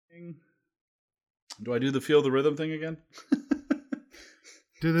Do I do the feel the rhythm thing again?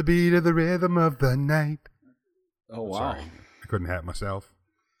 To the beat of the rhythm of the night. Oh, wow. Sorry, I couldn't hat myself.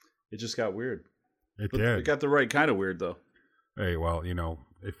 It just got weird. It But did. it got the right kind of weird, though. Hey, well,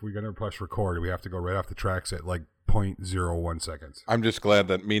 if we're going to press record, we have to go right off the tracks at like 0.01 seconds. I'm just glad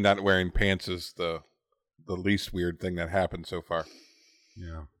that me not wearing pants is the least weird thing that happened so far.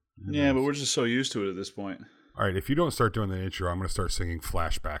 Yeah. Yeah, but we're just so used to it at this point. All right, if you don't start doing the intro, I'm going to start singing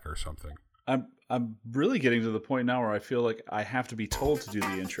Flashback or something. I'm really getting to the point now where I feel like I have to be told to do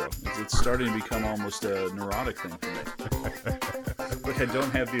the intro. It's starting to become almost a neurotic thing for me. Like I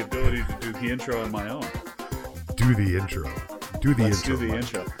don't have the ability to do the intro on my own. Do the intro. Let's do the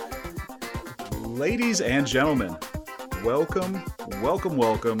intro. Ladies and gentlemen, welcome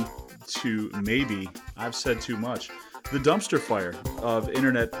to maybe I've said too much, the dumpster fire of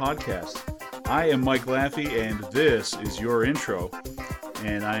internet podcast. I am Mike Laffey, and this is your intro.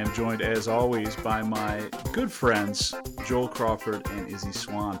 And I am joined, as always, by my good friends, Joel Crawford and Izzy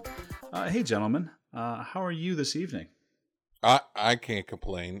Swan. Hey, gentlemen. How are you this evening? I can't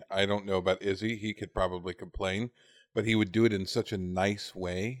complain. I don't know about Izzy. He could probably complain, but he would do it in such a nice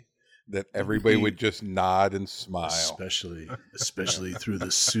way that everybody would just nod and smile. Especially through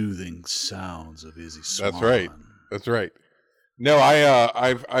the soothing sounds of Izzy Swan. That's right. No,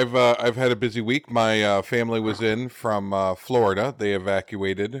 I've had a busy week. My family was in from Florida. They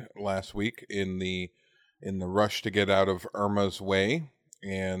evacuated last week in the rush to get out of Irma's way,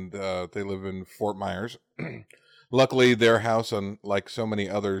 and they live in Fort Myers. Luckily, their house, unlike so many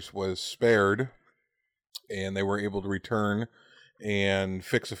others, was spared, and they were able to return and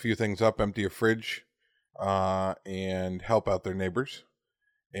fix a few things up, empty a fridge, and help out their neighbors.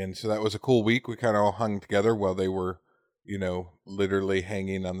 And so that was a cool week. We kind of all hung together while they were, literally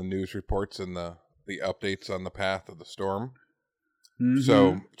hanging on the news reports and the updates on the path of the storm. Mm-hmm.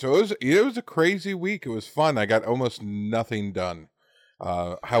 So it was a crazy week. It was fun. I got almost nothing done.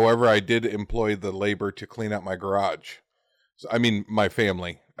 However, I did employ the labor to clean out my garage. So, I mean, my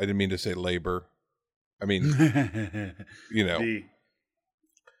family. I didn't mean to say labor. I mean, the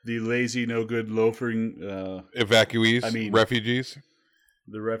lazy, no good, loafering evacuees. I mean, refugees.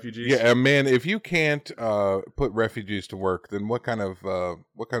 The refugees. Yeah, man. If you can't put refugees to work, then what kind of a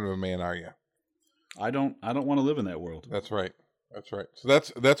man are you? I don't want to live in that world. That's right. So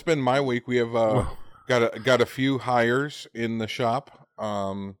that's been my week. We have got a few hires in the shop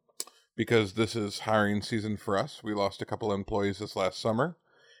because this is hiring season for us. We lost a couple of employees this last summer,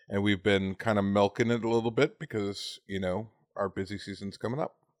 and we've been kind of milking it a little bit because our busy season's coming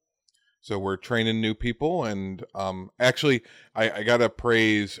up. So we're training new people, and actually, I gotta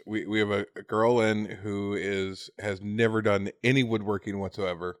praise. We have a girl in who has never done any woodworking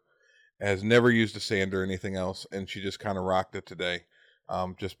whatsoever, has never used a sander or anything else, and she just kind of rocked it today.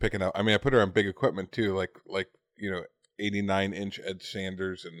 Just picking up. I mean, I put her on big equipment too, like 89-inch edge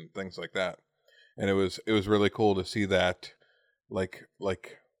sanders and things like that, and it was really cool to see that, like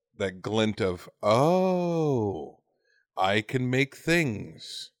that glint of I can make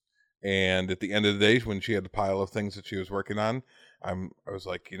things. And at the end of the day, when she had a pile of things that she was working on, I was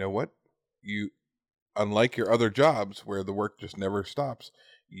like, you know what? Unlike your other jobs where the work just never stops,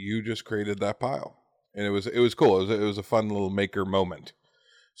 you just created that pile, and it was cool. It was a fun little maker moment.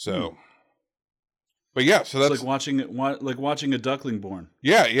 So, but yeah, so that's like watching a duckling born.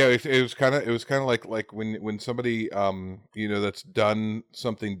 Yeah. It was kind of like when somebody that's done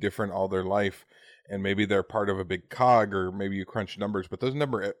something different all their life. And maybe they're part of a big cog, or maybe you crunch numbers, but those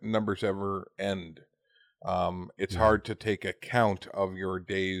numbers ever end. It's hard to take account of your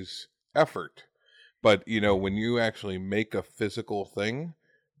day's effort. But, when you actually make a physical thing,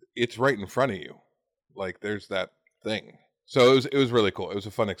 it's right in front of you. Like, there's that thing. So it was really cool. It was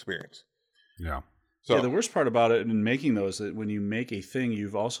a fun experience. Yeah. So, the worst part about it in making those is that when you make a thing,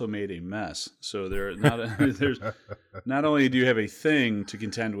 you've also made a mess. So there's not only do you have a thing to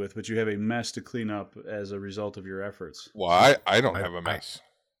contend with, but you have a mess to clean up as a result of your efforts. Well, I don't have a mess.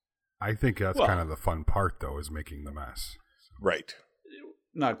 I think that's kind of the fun part, though, is making the mess. Right.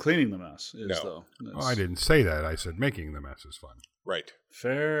 Not cleaning the mess is, no. though. I didn't say that. I said making the mess is fun. Right.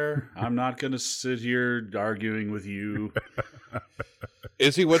 Fair. I'm not going to sit here arguing with you.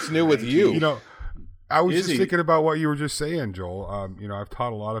 Izzy, what's new with you? I was just thinking about what you were just saying, Joel. I've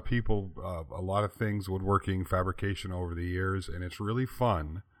taught a lot of people a lot of things, woodworking, fabrication over the years, and it's really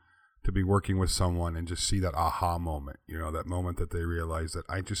fun to be working with someone and just see that aha moment, that moment that they realize that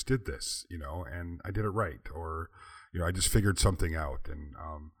I just did this, and I did it right, or, I just figured something out. And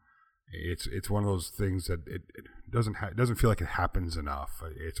it's one of those things that it doesn't feel like it happens enough.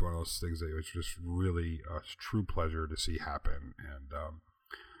 It's one of those things that it's just really a true pleasure to see happen. And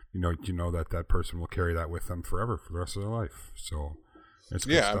you know that person will carry that with them forever for the rest of their life. So it's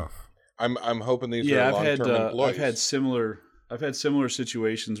good stuff. I'm hoping these are long-term employees. I've had similar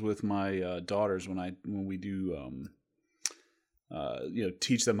situations with my daughters when we do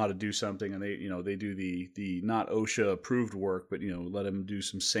teach them how to do something, and they do the not OSHA approved work, but let them do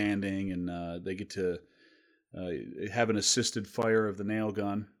some sanding, and they get to have an assisted fire of the nail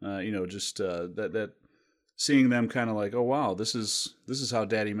gun. That seeing them kind of like, oh wow, this is how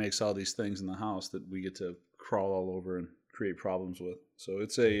Daddy makes all these things in the house that we get to crawl all over and create problems with. So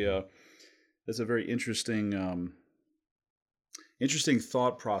it's a very interesting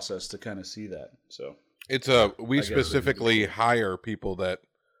thought process to kind of see that. So we specifically hire people that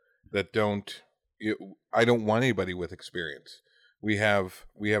don't. I don't want anybody with experience. We have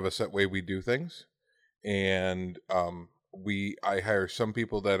a set way we do things, and I hire some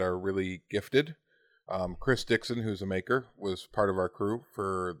people that are really gifted. Chris Dixon, who's a maker, was part of our crew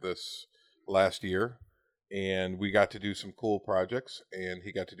for this last year, and we got to do some cool projects, and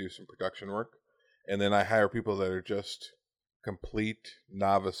he got to do some production work. And then I hire people that are just complete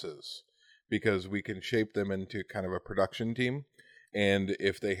novices, because we can shape them into kind of a production team. And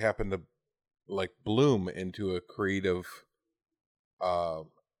if they happen to like bloom into a creative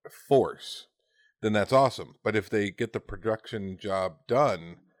force, then that's awesome. But if they get the production job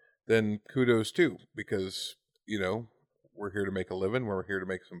done, then kudos too, because we're here to make a living, we're here to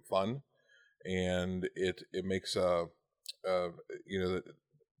make some fun, and it makes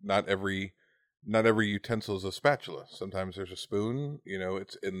not every utensil is a spatula. Sometimes there's a spoon.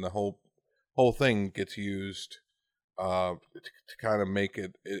 It's in the whole thing gets used to kind of make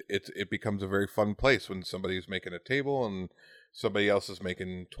it becomes a very fun place when somebody's making a table and somebody else is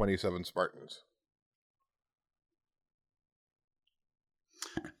making 27 Spartans.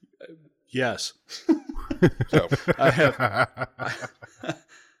 Yes. So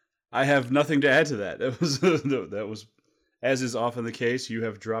I have nothing to add to that. That was, as is often the case, you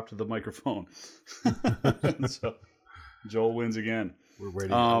have dropped the microphone. So Joel wins again. We're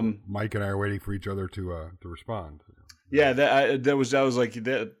waiting. Mike and I are waiting for each other to respond. Yeah, that was like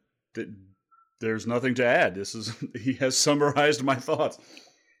that. There's nothing to add. He has summarized my thoughts.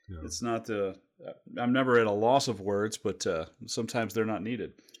 Yeah. It's not. I'm never at a loss of words, but sometimes they're not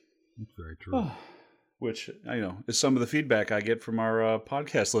needed. That's very true. Which is some of the feedback I get from our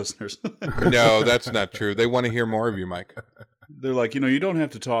podcast listeners. No, that's not true. They want to hear more of you, Mike. They're like, you don't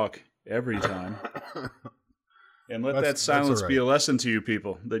have to talk every time. And let that silence be a lesson to you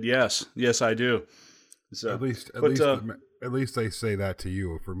people that yes, I do. So, at least they say that to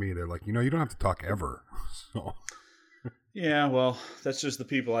you. For me, they're like, you don't have to talk ever. So. Yeah, well, that's just the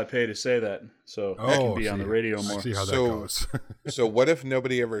people I pay to say that. So I can be on the radio more. See how that goes. So what if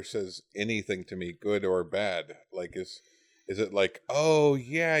nobody ever says anything to me, good or bad? Like, is it like, oh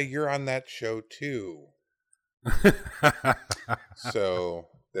yeah, you're on that show too? So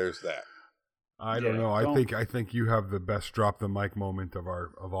there's that. I don't know. I think you have the best drop the mic moment of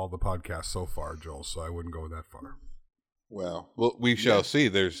all the podcasts so far, Joel. So I wouldn't go that far. Well, we shall see.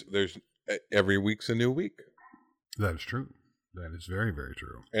 There's every week's a new week. That is true. That is very, very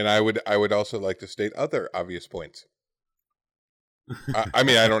true. And I would also like to state other obvious points. I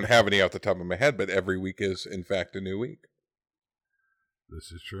mean, I don't have any off the top of my head, but every week is in fact a new week.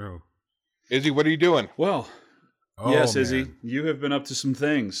 This is true. Izzy, what are you doing? Well. Yes, Izzy, you have been up to some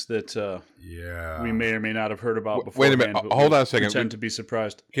things that we may or may not have heard about before. Wait a minute, hold on a second. Pretend to be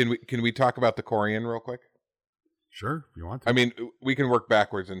surprised. Can we talk about the Corian real quick? Sure, if you want to. I mean, we can work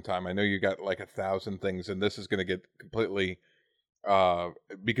backwards in time. I know you got like 1,000 things, and this is going to get completely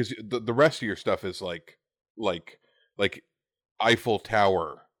because the rest of your stuff is like Eiffel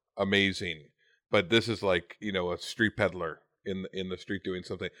Tower, amazing, but this is like a street peddler in the street doing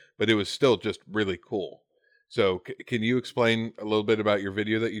something, but it was still just really cool. So can you explain a little bit about your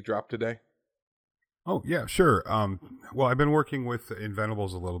video that you dropped today? Oh, yeah, sure. Well, I've been working with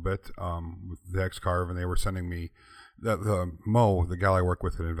Inventables a little bit with the X-Carve, and they were sending me the Mo, the gal I work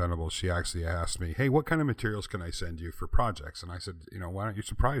with at Inventables. She actually asked me, hey, what kind of materials can I send you for projects? And I said, why don't you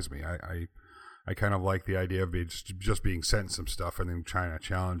surprise me? I kind of like the idea of just being sent some stuff and then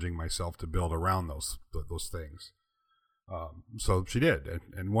challenging myself to build around those things. So she did,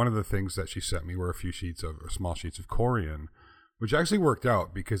 and one of the things that she sent me were small sheets of Corian, which actually worked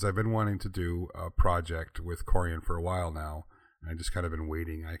out because I've been wanting to do a project with Corian for a while now, and I just kind of been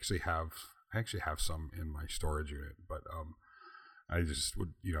waiting. I actually have some in my storage unit, but I just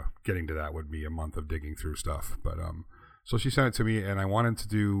would getting to that would be a month of digging through stuff. But So she sent it to me, and I wanted to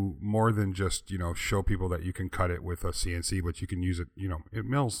do more than just, show people that you can cut it with a CNC, but you can use it, it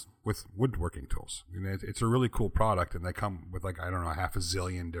mills with woodworking tools. And it's a really cool product, and they come with half a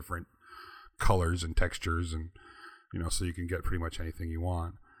zillion different colors and textures, and, so you can get pretty much anything you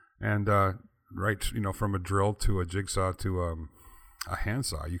want. And, from a drill to a jigsaw to a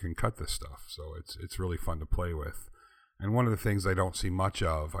handsaw, you can cut this stuff. So it's really fun to play with. And one of the things I don't see much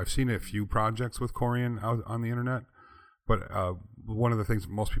of, I've seen a few projects with Corian out on the internet, but one of the things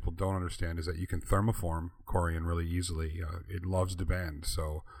most people don't understand is that you can thermoform Corian really easily. It loves to bend,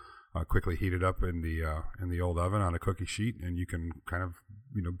 so quickly heat it up in the old oven on a cookie sheet, and you can kind of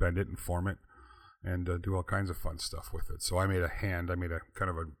bend it and form it, and do all kinds of fun stuff with it. So I made a kind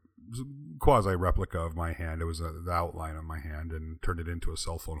of a quasi replica of my hand. It was the outline of my hand, and turned it into a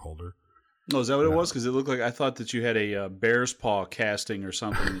cell phone holder. Oh, is that what it was? Because it looked like, I thought that you had a bear's paw casting or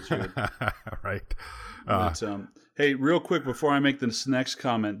something that you had. Right. But, hey, real quick before I make this next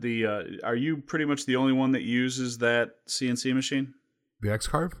comment, are you pretty much the only one that uses that CNC machine? The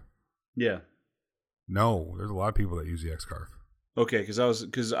X-Carve? Yeah. No, there's a lot of people that use the X-Carve. Okay,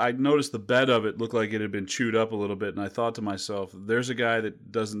 because I noticed the bed of it looked like it had been chewed up a little bit, and I thought to myself, "There's a guy that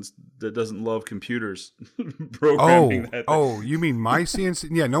doesn't love computers programming that thing." Oh, you mean my CNC?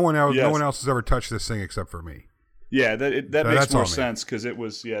 Yeah, no one else. Yes. No one else has ever touched this thing except for me. Yeah, that makes more sense because it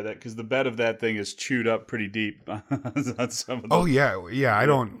was because the bed of that thing is chewed up pretty deep on some of the. Oh yeah. I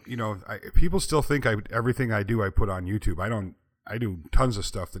don't. People still think everything I do I put on YouTube. I don't. I do tons of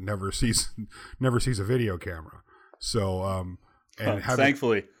stuff that never sees a video camera. So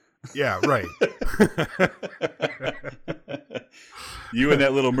thankfully. Yeah, right. You in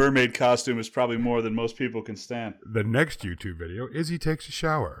that Little Mermaid costume is probably more than most people can stand. The next YouTube video is he takes a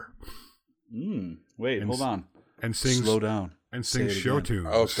shower. Wait, hold on. And sings. Slow down. And sings show tunes.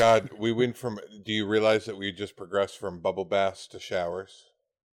 Oh, God. We went from... Do you realize that we just progressed from bubble baths to showers?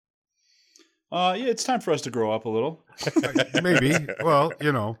 Yeah, it's time for us to grow up a little. Maybe. Well,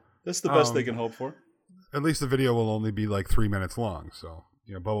 That's the best they can hope for. At least the video will only be like 3 minutes long. So,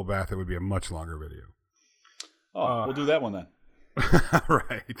 bubble bath, it would be a much longer video. Oh, we'll do that one then.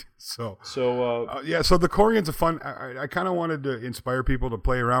 Right. So so the Corian's a fun. I kind of wanted to inspire people to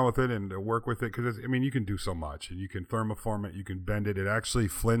play around with it and to work with it because you can do so much, and you can thermoform it, you can bend it. It actually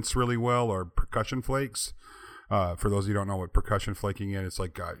flints really well, or percussion flakes. For those of you who don't know what percussion flaking is, it's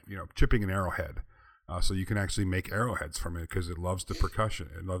like chipping an arrowhead. So you can actually make arrowheads from it because it loves the percussion.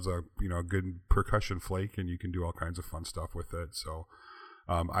 It loves a good percussion flake, and you can do all kinds of fun stuff with it. So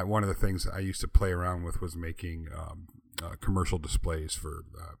one of the things I used to play around with was making commercial displays for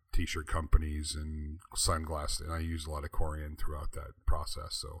T-shirt companies and sunglasses, and I used a lot of Corian throughout that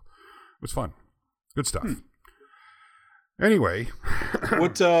process. So it was fun, good stuff. Anyway,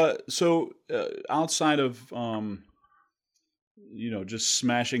 what? Outside of just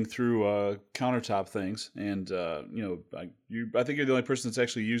smashing through countertop things, and I think you're the only person that's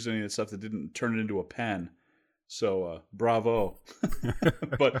actually used any of that stuff that didn't turn it into a pen. So bravo.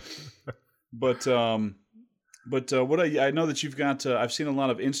 But what I know that you've got. I've seen a lot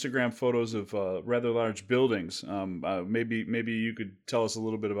of Instagram photos of rather large buildings. Maybe you could tell us a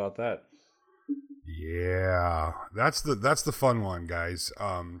little bit about that. Yeah, that's the fun one, guys.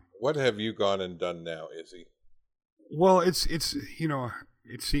 What have you gone and done now, Izzy? Well, it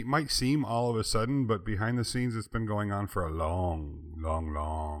might seem all of a sudden, but behind the scenes, it's been going on for a long, long,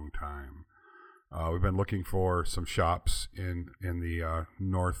 long time. We've been looking for some shops in the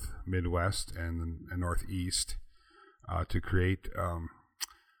North Midwest and the Northeast to create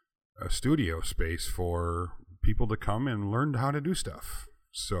a studio space for people to come and learn how to do stuff.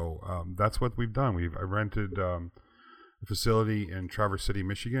 So that's what we've done. I rented a facility in Traverse City,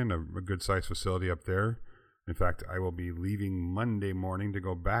 Michigan, a good-sized facility up there. In fact, I will be leaving Monday morning to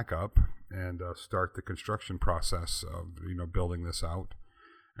go back up and start the construction process of building this out.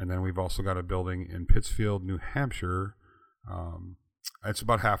 And then we've also got a building in Pittsfield, New Hampshire. It's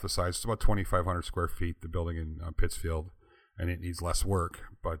about half the size. It's about 2,500 square feet, the building in Pittsfield, and it needs less work.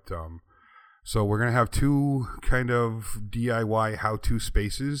 But so we're going to have two kind of DIY how-to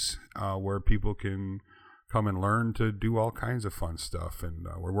spaces where people can come and learn to do all kinds of fun stuff. And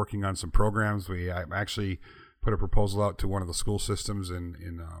we're working on some programs. I actually put a proposal out to one of the school systems in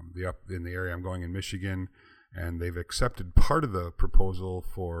the area I'm going in Michigan, and they've accepted part of the proposal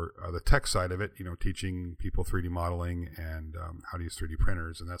for the tech side of it, teaching people 3D modeling and how to use 3D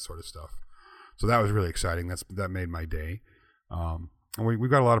printers and that sort of stuff. So that was really exciting. That made my day. And we've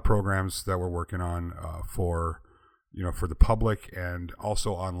got a lot of programs that we're working on for the public and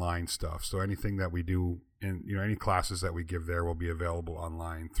also online stuff. So anything that we do and any classes that we give there will be available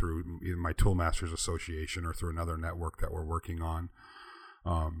online through either my Toolmasters Association or through another network that we're working on.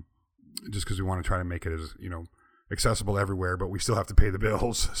 Just because we want to try to make it as accessible everywhere, but we still have to pay the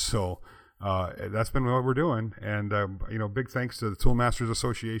bills. So that's been what we're doing. And big thanks to the Toolmasters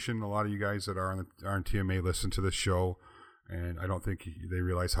Association. A lot of you guys that are on TMA listen to this show, and I don't think they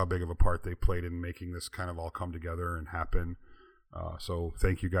realize how big of a part they played in making this kind of all come together and happen. So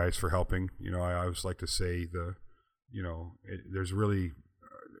thank you guys for helping. I always like to say there's really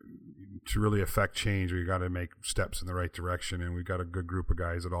to really affect change, we got to make steps in the right direction, and we've got a good group of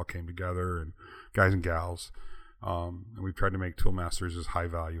guys that all came together, and guys and gals, and we've tried to make Toolmasters as high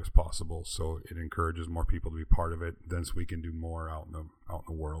value as possible, so it encourages more people to be part of it. Then so we can do more out in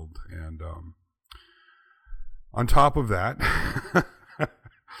the world. And on top of that,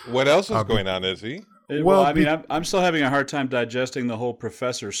 what else is going on, Izzy? Well, I mean, I'm still having a hard time digesting the whole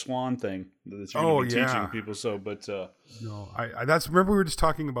Professor Swan thing that you're going to be teaching people. So, but no, remember we were just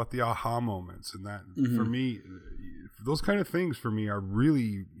talking about the aha moments, and that for me, those kind of things for me are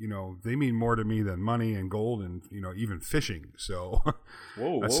really, they mean more to me than money and gold and even fishing. So,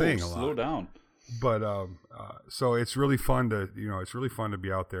 that's saying a lot. Slow down. But so it's really fun to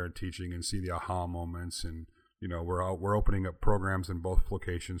be out there and teaching and see the aha moments. And we're opening up programs in both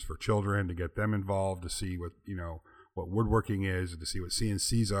locations for children to get them involved, to see what woodworking is, to see what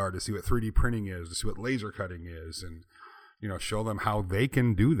CNCs are, to see what 3D printing is, to see what laser cutting is, and show them how they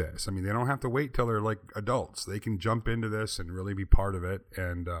can do this. I mean, they don't have to wait till they're like adults. They can jump into this and really be part of it.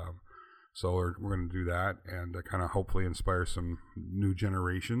 And so we're going to do that and kind of hopefully inspire some new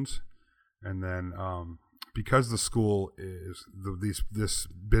generations. And then because the school is this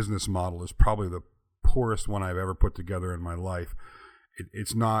business model is probably the poorest one I've ever put together in my life,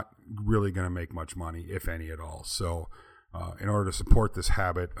 it's not really going to make much money, if any at all. So in order to support this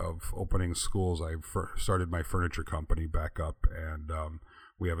habit of opening schools, I started my furniture company back up, and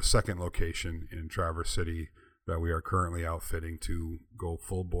we have a second location in Traverse City that we are currently outfitting to go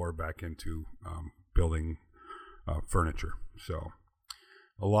full bore back into building furniture. So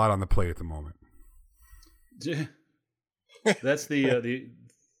a lot on the plate at the moment. That's the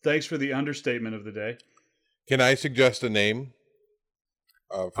thanks for the understatement of the day. Can I suggest a name?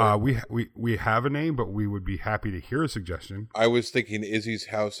 We have a name, but we would be happy to hear a suggestion. I was thinking Izzy's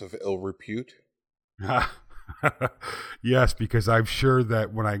House of Ill Repute. Yes, because I'm sure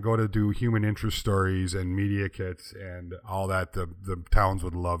that when I go to do human interest stories and media kits and all that, the towns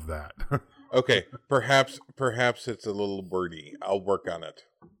would love that. Okay, perhaps it's a little wordy. I'll work on it.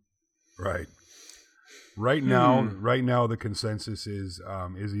 Right. Right now, the consensus is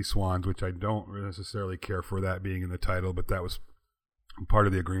Izzy Swans, which I don't necessarily care for that being in the title, but that was part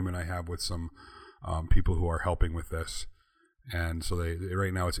of the agreement I have with some people who are helping with this. And so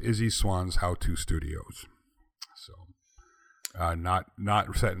right now it's Izzy Swans How-To Studios. So not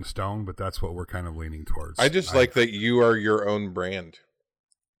set in stone, but that's what we're kind of leaning towards. I just like that you are your own brand.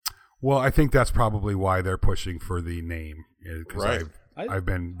 Well, I think that's probably why they're pushing for the name. Right. I've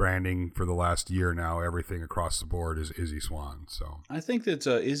been branding for the last year now. Everything across the board is Izzy Swan. So I think that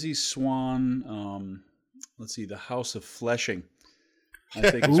Izzy Swan. Let's see, the House of Fleshing.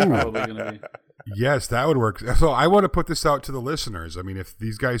 I think it's probably going to be. Yes, that would work. So I want to put this out to the listeners. I mean, if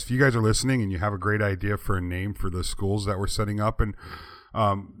you guys are listening and you have a great idea for a name for the schools that we're setting up, and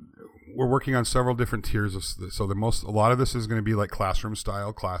we're working on several different tiers of, so a lot of this is going to be like classroom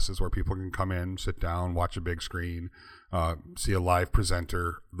style classes where people can come in, sit down, watch a big screen, see a live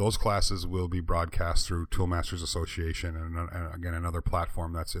presenter. Those classes will be broadcast through Toolmasters Association and again another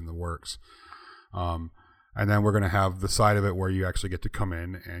platform that's in the works. And then we're going to have the side of it where you actually get to come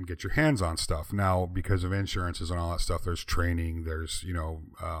in and get your hands on stuff. Now, because of insurances and all that stuff, there's training. There's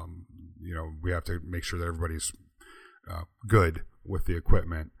we have to make sure that everybody's good with the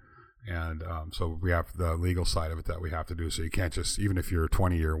equipment. And so we have the legal side of it that we have to do. So you can't just, even if you're a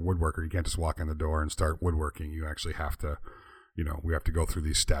 20-year woodworker, you can't just walk in the door and start woodworking. You actually have to, we have to go through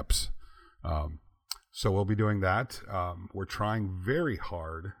these steps. So we'll be doing that. We're trying very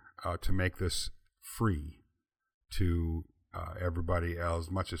hard to make this free to everybody,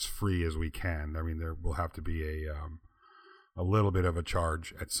 as much as free as we can. I mean, there will have to be a little bit of a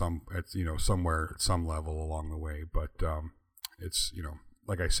charge somewhere at some level along the way. But it's,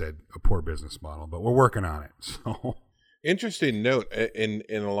 like I said, a poor business model, but we're working on it. So, interesting note in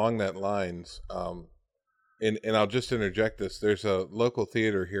along that lines. And I'll just interject this. There's a local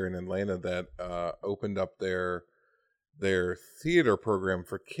theater here in Atlanta that opened up their theater program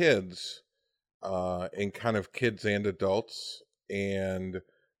for kids, and kind of kids and adults, and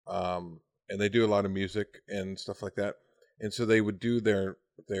they do a lot of music and stuff like that. And so they would do their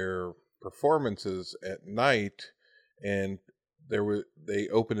performances at night, and they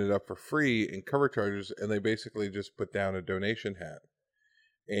opened it up for free in cover charges, and they basically just put down a donation hat.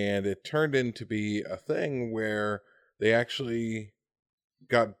 And it turned into be a thing where they actually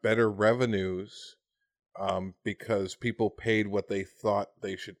got better revenues because people paid what they thought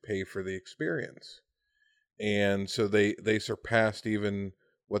they should pay for the experience. And so they surpassed even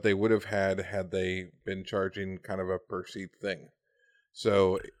what they would have had they been charging kind of a per seat thing.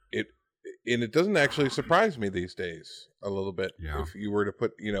 So it doesn't actually surprise me these days a little bit. Yeah. If you were to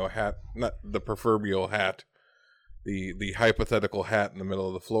put, a hat, not the proverbial hat, the hypothetical hat in the middle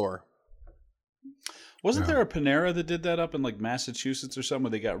of the floor. Wasn't there a Panera that did that up in like Massachusetts or something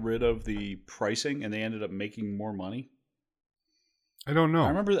where they got rid of the pricing and they ended up making more money? I don't know. I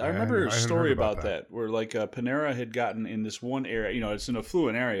remember a story about that where like Panera had gotten in this one area, it's an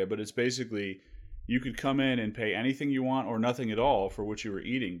affluent area, but it's basically you could come in and pay anything you want or nothing at all for what you were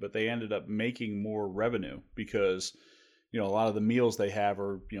eating, but they ended up making more revenue because a lot of the meals they have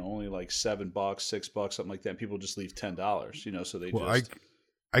are only like $7, $6, something like that. And people just leave $10, so they just.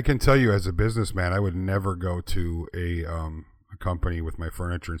 I can tell you as a businessman, I would never go to a company with my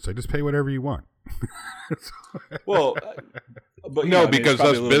furniture and say, just pay whatever you want. Well, but because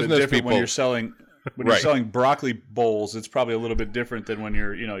those business people when you're selling. When you're selling broccoli bowls, it's probably a little bit different than when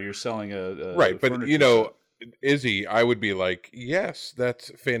you're selling a right. But Izzy, I would be like, yes,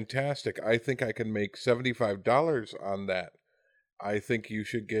 that's fantastic. I think I can make $75 on that. I think you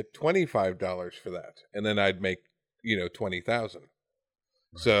should get $25 for that, and then I'd make $20,000. Right.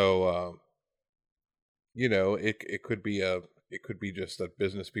 So it could be just that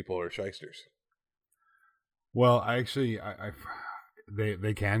business people are shysters. Well, actually,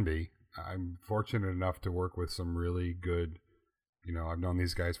 they can be. I'm fortunate enough to work with some really good, I've known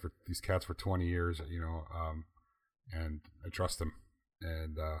these cats for 20 years, and I trust them,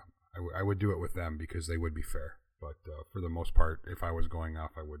 and I would do it with them because they would be fair. But for the most part, if I was going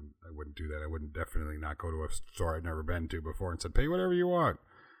off, I wouldn't do that. I wouldn't definitely not go to a store I'd never been to before and said, pay whatever you want.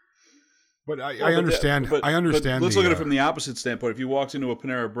 But I understand. I understand. But let's look at it from the opposite standpoint. If you walked into a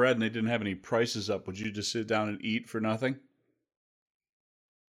Panera Bread and they didn't have any prices up, would you just sit down and eat for nothing?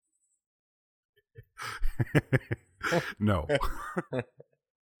 No.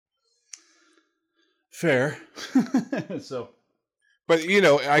 Fair. So, but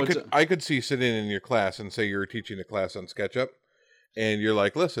I could see sitting in your class and say you're teaching a class on SketchUp, and you're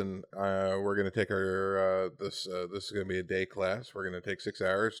like, listen, we're going to take our this is going to be a day class. We're going to take 6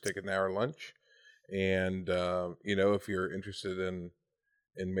 hours, take an hour lunch, and if you're interested in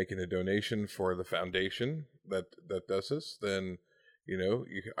making a donation for the foundation that does this, then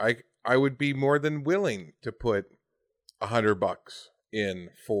I would be more than willing to put $100 in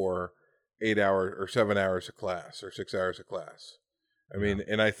for 8 hours or 7 hours of class or 6 hours of class. I mean,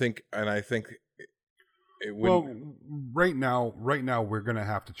 and I think it would. Well, right now we're going to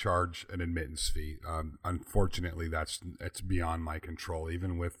have to charge an admittance fee. Unfortunately, it's beyond my control.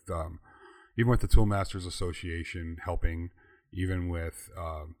 Even with the Toolmasters Association helping, even with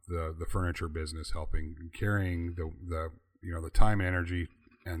the furniture business helping, carrying the time and energy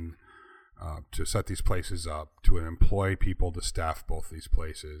and to set these places up, to employ people to staff both these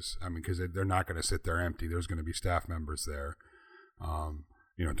places. I mean, because they're not going to sit there empty. There's going to be staff members there.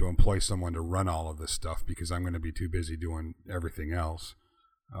 To employ someone to run all of this stuff because I'm going to be too busy doing everything else.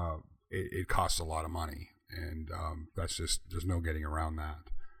 It costs a lot of money, and that's just there's no getting around that.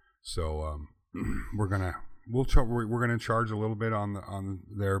 So we're gonna charge a little bit on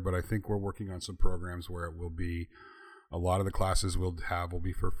there, but I think we're working on some programs where it will be. A lot of the classes will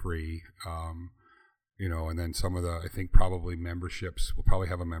be for free, and then some of I think probably memberships, we'll probably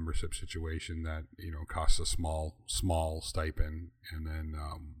have a membership situation that, costs a small stipend, and then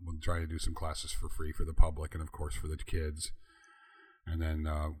we'll try to do some classes for free for the public and, of course, for the kids. And then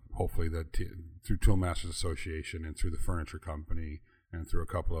hopefully through Toolmasters Association and through the furniture company and through a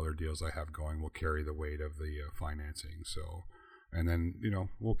couple other deals I have going, we'll carry the weight of the financing. So... And then,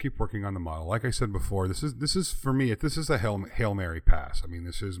 we'll keep working on the model. Like I said before, this is for me, this is a Hail Mary pass. I mean,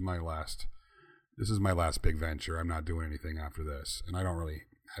 this is my last big venture. I'm not doing anything after this. And I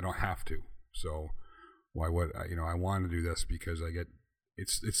don't have to. So why would I want to do this because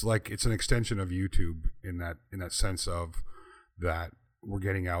it's like, it's an extension of YouTube in that sense of that we're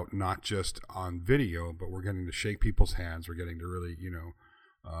getting out not just on video, but we're getting to shake people's hands. We're getting to really,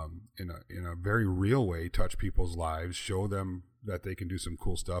 in a very real way, touch people's lives, show them that they can do some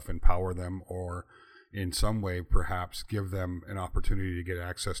cool stuff, empower them, or in some way perhaps give them an opportunity to get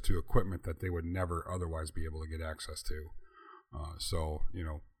access to equipment that they would never otherwise be able to get access to. So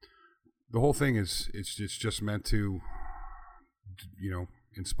the whole thing is it's just meant to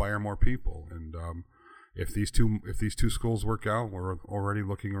inspire more people. And if these two schools work out, we're already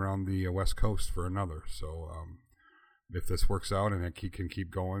looking around the West Coast for another. So if this works out and it can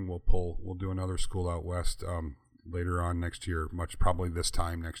keep going, we'll do another school out west later on next year, probably this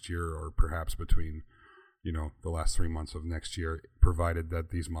time next year, or perhaps between the last 3 months of next year, provided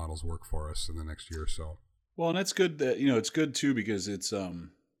that these models work for us in the next year or so. Well, and that's good that, it's good too, because it's,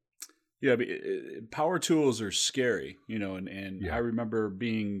 power tools are scary, and I remember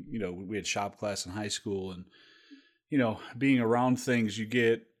being, we had shop class in high school, and, being around things, you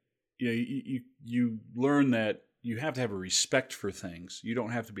get, you learn that you have to have a respect for things. You don't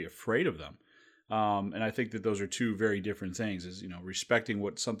have to be afraid of them. And I think that those are two very different things. Is, respecting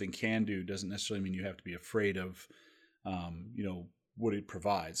what something can do doesn't necessarily mean you have to be afraid of, what it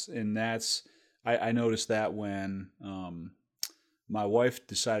provides. And that's, I noticed that when my wife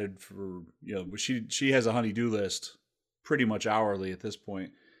decided she has a honey-do list pretty much hourly at this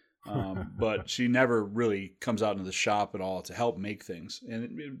point, but she never really comes out into the shop at all to help make things.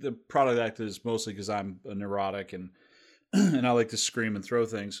 And the product act is mostly because I'm a neurotic and and I like to scream and throw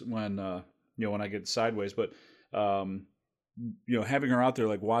things when when I get sideways. But having her out there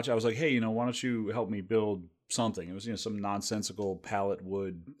watch, I was like, hey, why don't you help me build something? It was some nonsensical pallet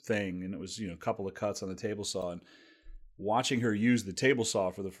wood thing, and it was a couple of cuts on the table saw. And watching her use the table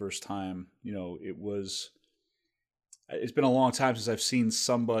saw for the first time, it's been a long time since I've seen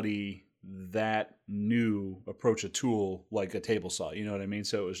somebody that new approach a tool like a table saw. You know what I mean?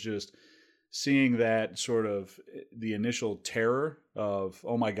 So it was just seeing that sort of the initial terror of,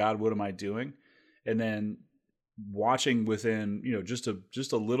 oh my God, what am I doing? And then watching within, just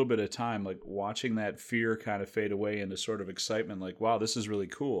a little bit of time, watching that fear kind of fade away into sort of excitement, wow, this is really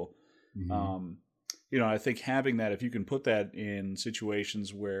cool. Mm-hmm. I think having that, if you can put that in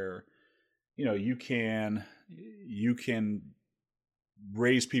situations where, you can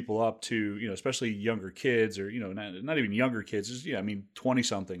raise people up to, especially younger kids, or, not even younger kids, just, 20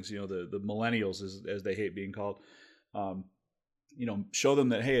 somethings, the millennials as they hate being called, show them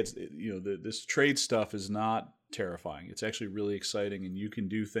that, hey, it's, this trade stuff is not terrifying. It's actually really exciting, and you can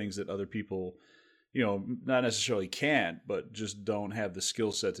do things that other people, not necessarily can't, but just don't have the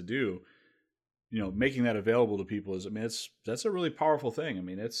skill set to do. Making that available to people is, that's a really powerful thing.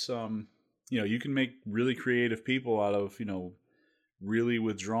 It's, you can make really creative people out of, really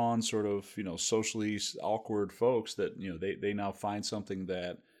withdrawn sort of, socially awkward folks that, they now find something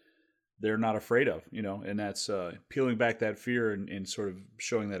that they're not afraid of, and that's peeling back that fear and sort of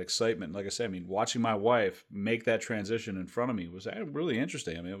showing that excitement. Like I said, watching my wife make that transition in front of me was really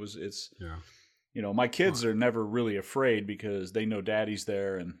interesting. My kids are never really afraid because they know daddy's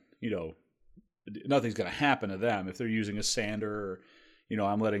there, and, nothing's going to happen to them if they're using a sander, or,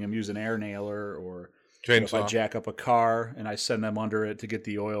 I'm letting them use an air nailer, or if I jack up a car and I send them under it to get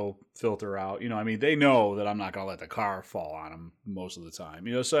the oil filter out, they know that I'm not going to let the car fall on them most of the time,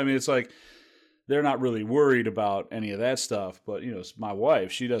 so, it's like, they're not really worried about any of that stuff, but, my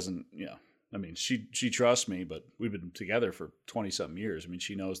wife, she doesn't, she trusts me, but we've been together for 20 something years.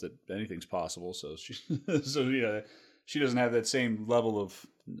 She knows that anything's possible. So she doesn't have that same level of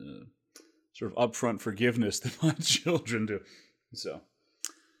sort of upfront forgiveness that my children do. So.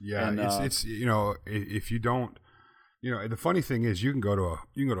 Yeah, and, it's if you don't, the funny thing is you can go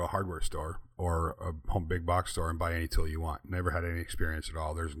to a hardware store or a home big box store and buy any tool you want. Never had any experience at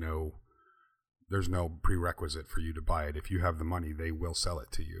all. There's no prerequisite for you to buy it. If you have the money, they will sell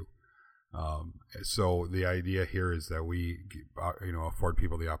it to you. So the idea here is that we afford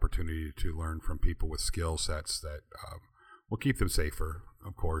people the opportunity to learn from people with skill sets that will keep them safer,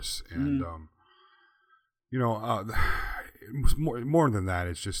 of course, and more than that,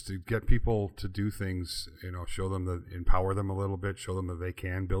 it's just to get people to do things, show them empower them a little bit, show them that they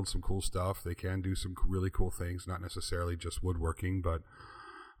can build some cool stuff. They can do some really cool things, not necessarily just woodworking, but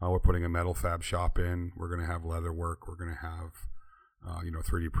we're putting a metal fab shop in. We're going to have leather work. We're going to have,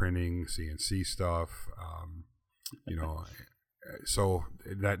 3D printing, CNC stuff, so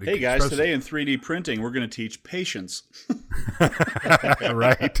that. Hey guys, today in 3D printing, we're going to teach patience.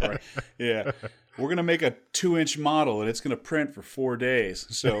 Right. Yeah. We're going to make a 2-inch model, and it's going to print for 4 days.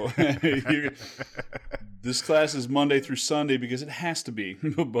 So this class is Monday through Sunday because it has to be.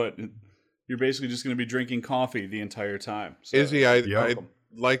 But you're basically just going to be drinking coffee the entire time. So, Izzy, I'd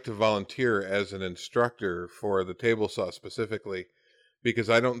like to volunteer as an instructor for the table saw specifically, because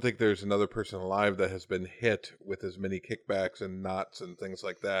I don't think there's another person alive that has been hit with as many kickbacks and knots and things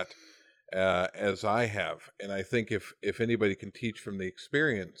like that as I have. And I think if anybody can teach from the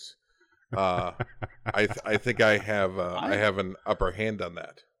experience, I think I have an upper hand on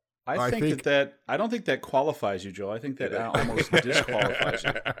that. I think that I don't think that qualifies you, Joe. I think that almost disqualifies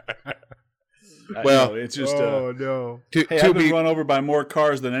you. Well, it's just. no. I've been run over by more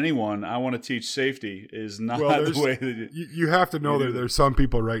cars than anyone. I want to teach safety is not the way that you have to know that there's some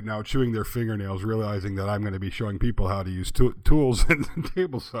people right now chewing their fingernails, realizing that I'm going to be showing people how to use tools and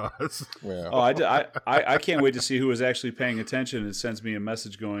table saws. Yeah. Oh, I can't wait to see who is actually paying attention and sends me a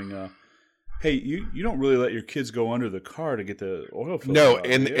message going, "Hey, you don't really let your kids go under the car to get the oil filter." No,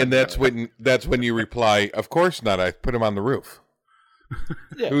 and that's when you reply, "Of course not. I put them on the roof."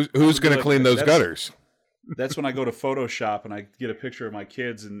 Yeah. Who's going to clean those gutters? That's when I go to Photoshop and I get a picture of my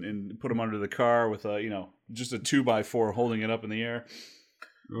kids and put them under the car with just a 2x4 holding it up in the air.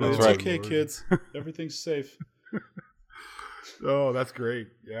 That's it's right. Okay, kids. Everything's safe. Oh, that's great.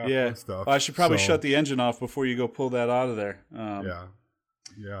 Yeah. Stuff. I should probably shut the engine off before you go pull that out of there.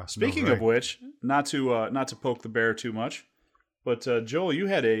 Yeah. Speaking of which, not to poke the bear too much, but Joel, you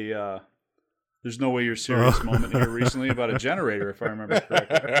had a there's no way you're serious moment here recently about a generator, if I remember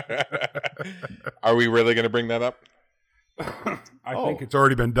correctly. Are we really going to bring that up? I think it's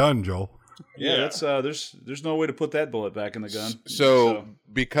already been done, Joel. Yeah, that's there's no way to put that bullet back in the gun. So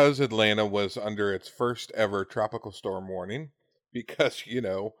because Atlanta was under its first ever tropical storm warning, because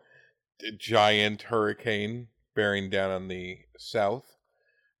a giant hurricane bearing down on the south,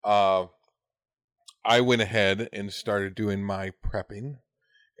 I went ahead and started doing my prepping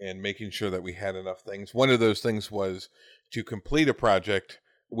and making sure that we had enough things. One of those things was to complete a project,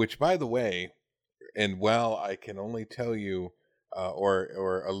 which, by the way, and while I can only tell you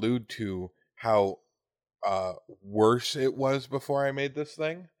or allude to how worse it was before I made this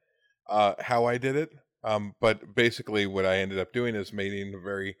thing, how I did it. But basically what I ended up doing is making a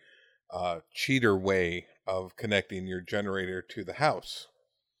very cheater way of connecting your generator to the house.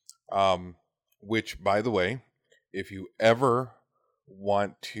 Which, by the way, if you ever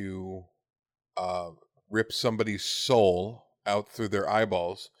want to rip somebody's soul out through their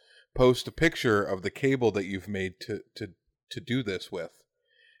eyeballs, post a picture of the cable that you've made to do this with,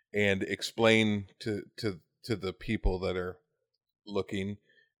 and explain to the people that are looking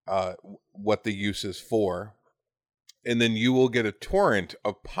what the use is for, and then you will get a torrent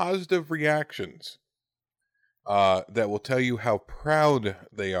of positive reactions that will tell you how proud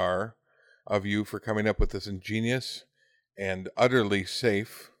they are of you for coming up with this ingenious and utterly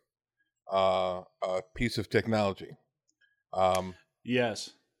safe piece of technology.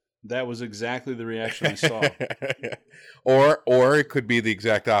 Yes, that was exactly the reaction I saw. Or it could be the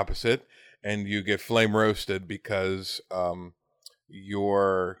exact opposite, and you get flame roasted because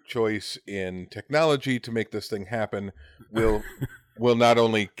your choice in technology to make this thing happen will not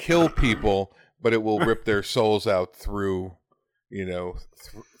only kill people, but it will rip their souls out through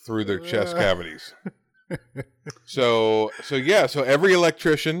through their chest cavities. So every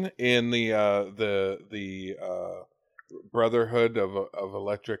electrician in the Brotherhood of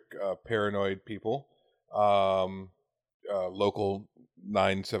Electric Paranoid People, local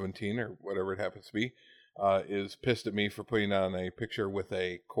 917 or whatever it happens to be, is pissed at me for putting on a picture with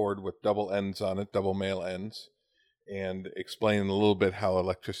a cord with double ends on it, double male ends, and explaining a little bit how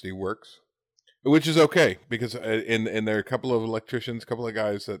electricity works, which is okay because and there are a couple of electricians, a couple of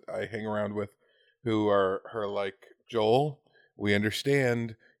guys that I hang around with who are like, Joel, we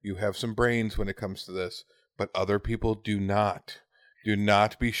understand you have some brains when it comes to this, but other people do not. Do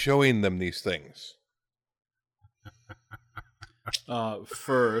not be showing them these things.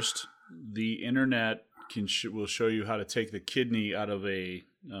 First, the internet will show you how to take the kidney out of a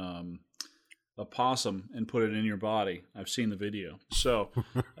possum and put it in your body. I've seen the video. So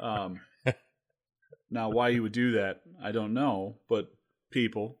now why you would do that, I don't know, but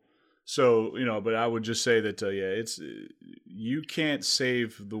people. So, but I would just say that, it's you can't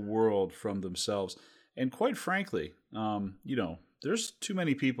save the world from themselves. And quite frankly, there's too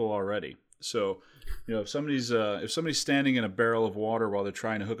many people already. So, if somebody's standing in a barrel of water while they're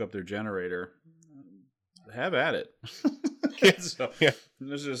trying to hook up their generator, have at it. So,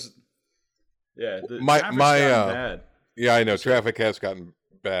 there's just, the traffic's gotten bad. Yeah, I know traffic has gotten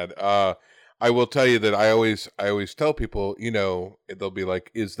bad. I will tell you that I always tell people, they'll be like,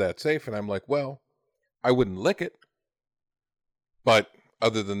 "Is that safe?" And I'm like, "Well, I wouldn't lick it, but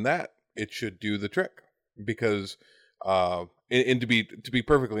other than that, it should do the trick." Because, and to be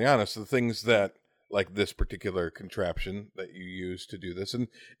perfectly honest, the things that like this particular contraption that you use to do this, and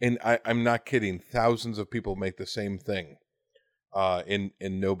I'm not kidding, thousands of people make the same thing, and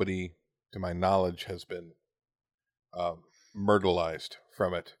nobody, to my knowledge, has been myrtleized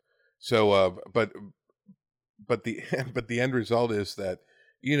from it. So, but the end result is that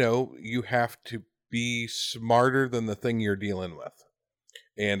you have to be smarter than the thing you're dealing with,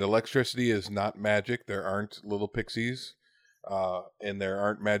 And electricity is not magic. There aren't little pixies, and there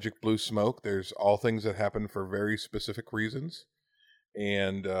aren't magic blue smoke. There's all things that happen for very specific reasons.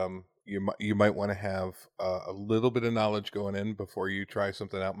 And you might want to have a little bit of knowledge going in before you try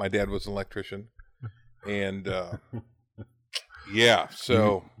something out. My dad was an electrician, and yeah.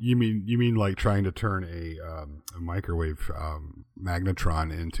 So you mean like trying to turn a microwave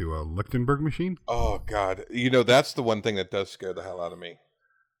magnetron into a Lichtenberg machine? Oh God, that's the one thing that does scare the hell out of me.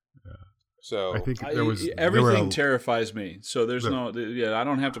 Yeah. So I think everything terrifies me. So there's I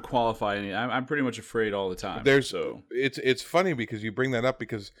don't have to qualify any. I'm pretty much afraid all the time. It's funny because you bring that up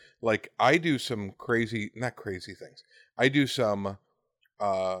because like I do some not crazy things. I do some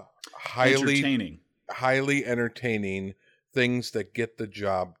highly entertaining things that get the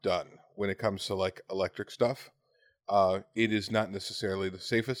job done when it comes to like electric stuff. It is not necessarily the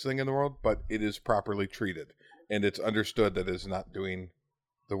safest thing in the world, but it is properly treated, and it's understood that it's not doing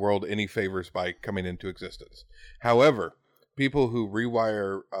the world any favors by coming into existence. However, people who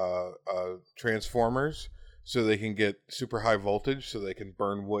rewire transformers so they can get super high voltage so they can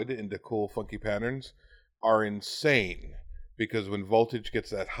burn wood into cool funky patterns are insane, because when voltage gets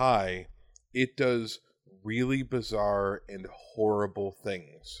that high, it does really bizarre and horrible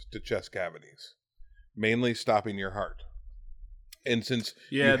things to chest cavities, mainly stopping your heart. And since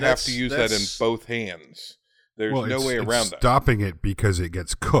you have to use that in both hands, there's no way around that. Stopping it because it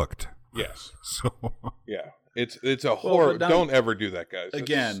gets cooked. Yes. So yeah, it's a horror. Don't ever do that, guys.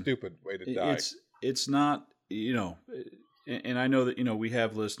 Again, it's a stupid way to die. It's not, and I know that we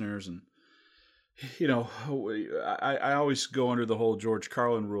have listeners, and I always go under the whole George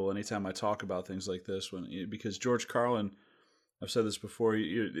Carlin rule anytime I talk about things like this, because George Carlin, I've said this before, he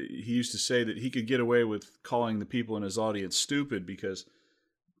used to say that he could get away with calling the people in his audience stupid because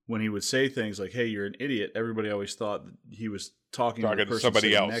when he would say things like, "Hey, you're an idiot," everybody always thought that he was talking to the person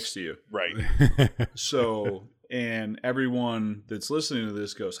somebody else next to you. Right. So, and everyone that's listening to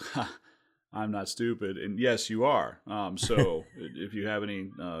this goes, "Ha, I'm not stupid." And yes, you are. So if you have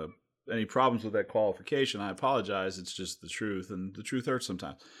any problems with that qualification, I apologize. It's just the truth, and the truth hurts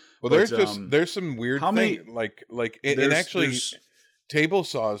sometimes. Well, there's some weird thing and actually table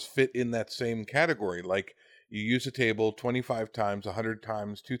saws fit in that same category. Like you use a table 25 times, 100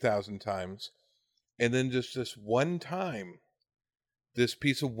 times, 2,000 times, and then just this one time, this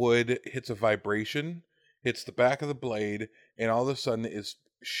piece of wood hits a vibration, hits the back of the blade, and all of a sudden is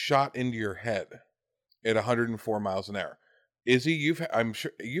shot into your head at 104 miles an hour. Izzy, I'm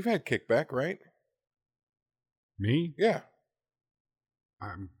sure you've had kickback, right? Me? Yeah.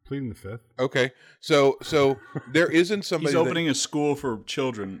 I'm pleading the fifth. Okay, so there isn't somebody. He's opening a school for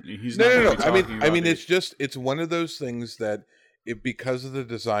children. He's no. I mean, it's one of those things that because of the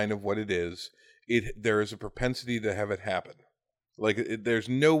design of what it is, there is a propensity to have it happen. Like there's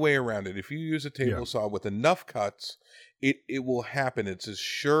no way around it. If you use a table saw with enough cuts, it will happen. It's as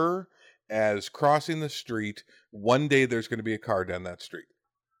sure as crossing the street. One day there's going to be a car down that street.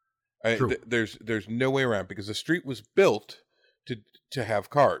 There's no way around, because the street was built to have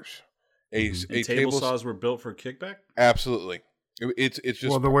cars. A table saws were built for kickback? Absolutely. It's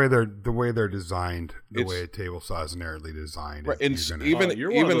just the way they're designed, the way a table saw is narrowly designed. Right,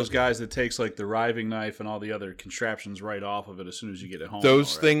 you're one of those guys that takes like the riving knife and all the other contraptions right off of it as soon as you get it home.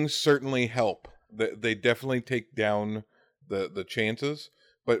 Those things certainly help. They definitely take down the chances.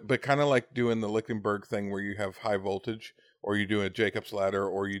 But kind of like doing the Lichtenberg thing where you have high voltage, or you do a Jacob's ladder,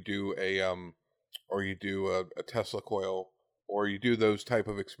 or you do a Tesla coil, or you do those type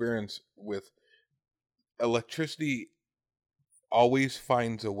of experience with electricity. Always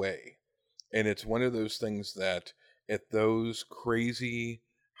finds a way, and it's one of those things that at those crazy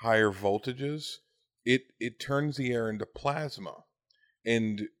higher voltages, it turns the air into plasma,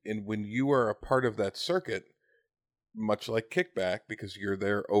 and when you are a part of that circuit, much like kickback, because you're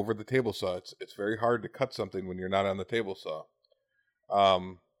there over the table saw, it's very hard to cut something when you're not on the table saw.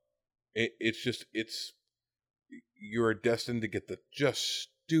 You're destined to get the just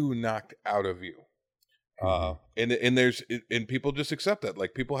stew knocked out of you. And people just accept that.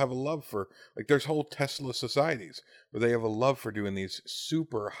 Like people have a love for, like there's whole Tesla societies where they have a love for doing these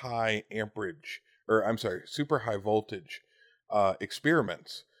super high super high voltage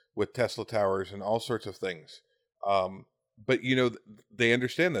experiments with Tesla towers and all sorts of things. But they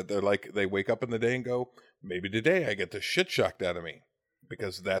understand that. They're like, they wake up in the day and go, maybe today I get the shit shocked out of me,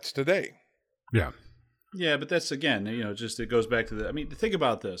 because that's today. Yeah. Yeah, but that's, again, it goes back to think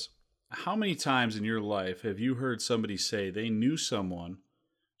about this. How many times in your life have you heard somebody say they knew someone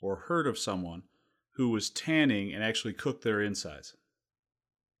or heard of someone who was tanning and actually cooked their insides?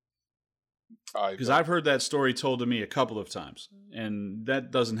 Because I've heard that story told to me a couple of times, and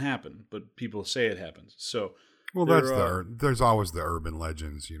that doesn't happen, but people say it happens. So, well, there's always the urban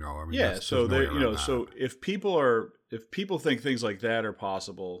legends, you know. I mean, yeah. So so if people think things like that are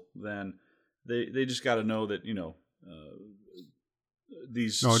possible, then they just got to know that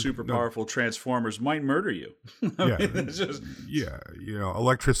these super powerful transformers might murder you. Yeah,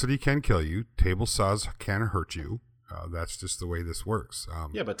 electricity can kill you. Table saws can hurt you. That's just the way this works.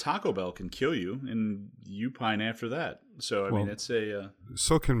 Yeah, but Taco Bell can kill you, and you pine after that. So, I mean, it's a...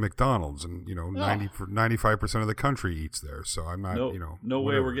 So can McDonald's, and, 95% of the country eats there. So I'm not, No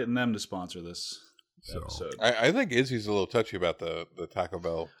way we're getting them to sponsor this episode. I think Izzy's a little touchy about the Taco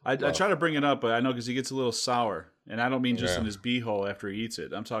Bell. I try to bring it up, but I know because he gets a little sour. And I don't mean just in his beehole after he eats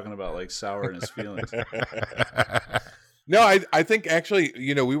it. I'm talking about, like, sour in his feelings. No, I think actually,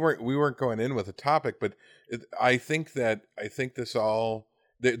 we weren't going in with a topic, but I think this all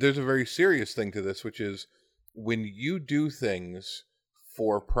there's a very serious thing to this, which is when you do things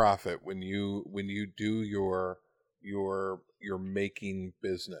for profit, when you do your making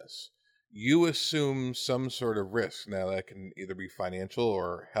business, you assume some sort of risk. Now that can either be financial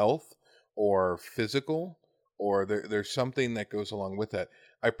or health or physical, or there's something that goes along with that.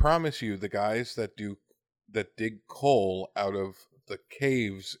 I promise you, the guys that dig coal out of the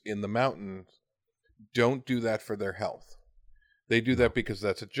caves in the mountains don't do that for their health. They do that because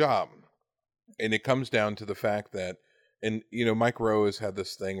that's a job. And it comes down to the fact that, and Mike Rowe has had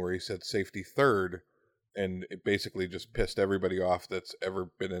this thing where he said safety third, and it basically just pissed everybody off that's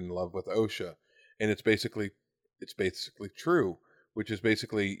ever been in love with OSHA. And it's basically true, which is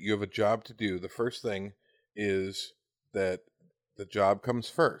basically you have a job to do. The first thing is that the job comes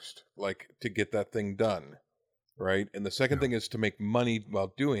first, like to get that thing done, right? And the second thing is to make money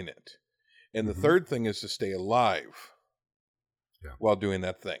while doing it. And the third thing is to stay alive while doing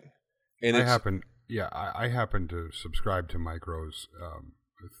that thing. And I happen to subscribe to Mike Rowe's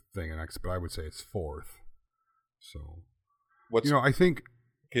thing, but I would say it's fourth. So, I think...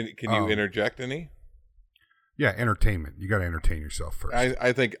 Can you interject any? Yeah, entertainment. You got to entertain yourself first.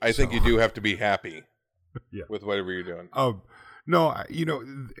 I think you do have to be happy with whatever you're doing. No,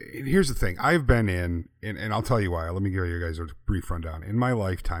 here's the thing. I've been in, and I'll tell you why. Let me give you guys a brief rundown. In my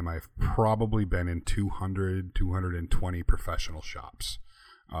lifetime, I've probably been in 220 professional shops,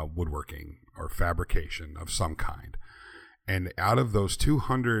 woodworking or fabrication of some kind. And out of those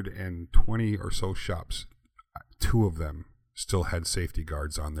 220 or so shops, 2 of them still had safety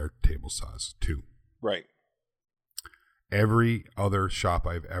guards on their table saws. 2. Right. Every other shop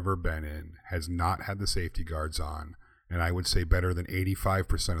I've ever been in has not had the safety guards on. And I would say better than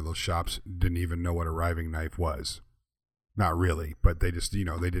 85% of those shops didn't even know what a riving knife was. Not really, but they just,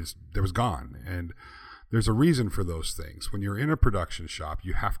 it was gone. And there's a reason for those things. When you're in a production shop,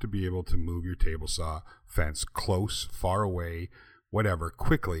 you have to be able to move your table saw fence close, far away, whatever,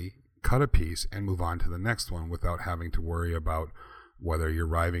 quickly, cut a piece, and move on to the next one without having to worry about whether your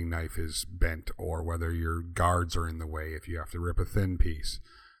riving knife is bent or whether your guards are in the way if you have to rip a thin piece.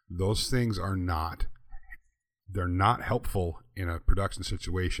 Those things they're not helpful in a production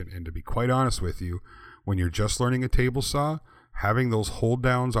situation. And to be quite honest with you, when you're just learning a table saw, having those hold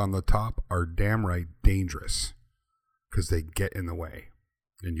downs on the top are damn right dangerous because they get in the way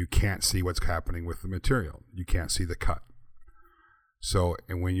and you can't see what's happening with the material. You can't see the cut. So,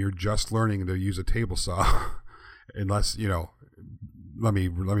 and when you're just learning to use a table saw, unless, let me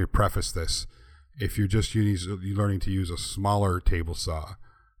preface this. If you're just learning to use a smaller table saw,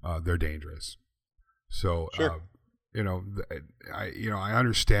 they're dangerous. So, sure. I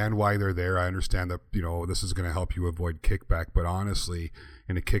understand why they're there. I understand that, this is going to help you avoid kickback. But honestly,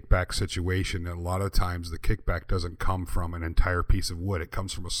 in a kickback situation, a lot of times the kickback doesn't come from an entire piece of wood. It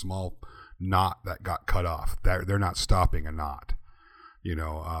comes from a small knot that got cut off. They're not stopping a knot.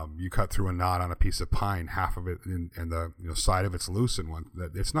 You cut through a knot on a piece of pine, half of it and the side of it's loose and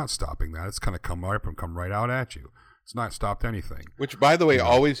it's not stopping that. It's going to come up and come right out at you. It's not stopped anything. Which, by the way,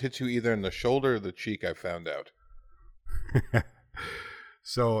 always hits you either in the shoulder or the cheek, I found out.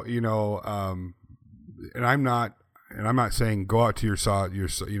 So, and I'm not saying go out to your saw,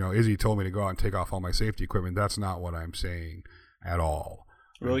 Izzy told me to go out and take off all my safety equipment. That's not what I'm saying at all.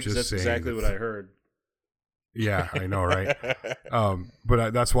 Really? Because that's exactly what I heard. Yeah, I know, right?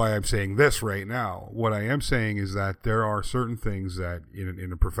 But that's why I'm saying this right now. What I am saying is that there are certain things that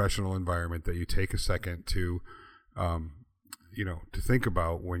in a professional environment that you take a second to to think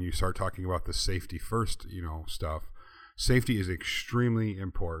about when you start talking about the safety first, stuff. Safety is extremely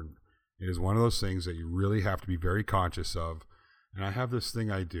important. It is one of those things that you really have to be very conscious of. And I have this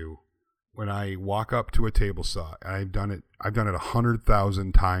thing I do when I walk up to a table saw, and I've done it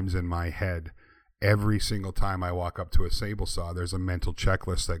 100,000 times in my head. Every single time I walk up to a table saw, there's a mental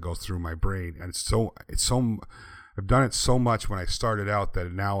checklist that goes through my brain, and it's so. I've done it so much when I started out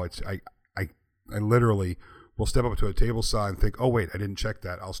that now I literally will step up to a table saw and think, oh wait, I didn't check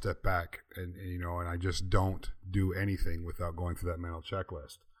that. I'll step back, and I just don't do anything without going through that mental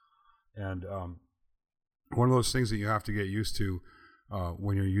checklist. And one of those things that you have to get used to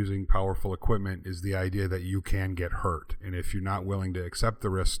when you're using powerful equipment is the idea that you can get hurt. And if you're not willing to accept the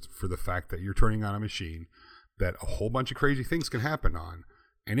risk for the fact that you're turning on a machine that a whole bunch of crazy things can happen on,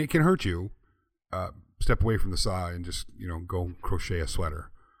 and it can hurt you, step away from the saw and just, go crochet a sweater.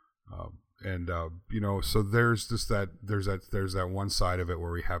 So there's that one side of it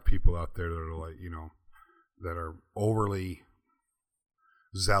where we have people out there that are like, that are overly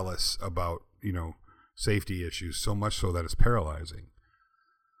zealous about, safety issues, so much so that it's paralyzing.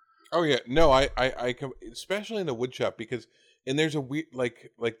 Oh yeah, no, I especially in the wood shop, because, and there's a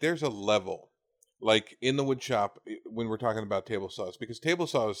there's a level, like in the wood shop when we're talking about table saws, because table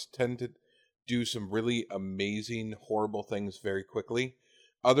saws tend to do some really amazing, horrible things very quickly.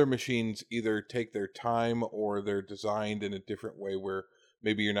 Other machines either take their time or they're designed in a different way where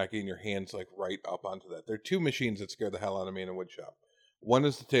maybe you're not getting your hands like right up onto that. There are two machines that scare the hell out of me in a wood shop. One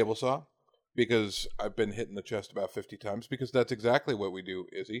is the table saw, because I've been hit in the chest about 50 times, because that's exactly what we do,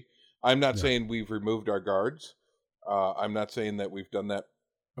 Izzy. I'm not saying we've removed our guards. I'm not saying that we've done that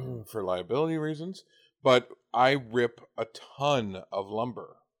for liability reasons, but I rip a ton of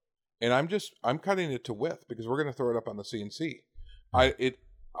lumber, and I'm cutting it to width because we're going to throw it up on the CNC.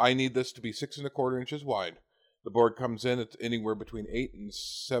 I need this to be 6 1/4 inches wide. The board comes in, it's anywhere between 8 and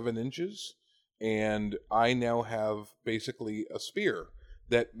 7 inches, and I now have basically a spear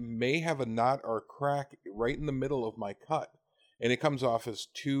that may have a knot or a crack right in the middle of my cut, and it comes off as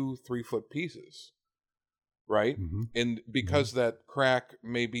 2 3-foot pieces, right? Mm-hmm. And because that crack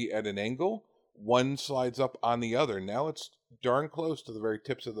may be at an angle, one slides up on the other. Now it's darn close to the very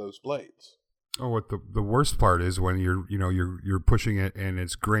tips of those blades. Oh, what the worst part is when you're pushing it and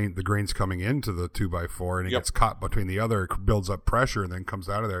the grain's coming into the 2x4 and it gets caught between the other, it builds up pressure and then comes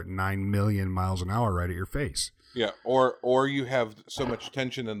out of there at 9 million miles an hour right at your face. Yeah, or you have so much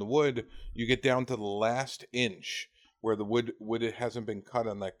tension in the wood, you get down to the last inch where the wood it hasn't been cut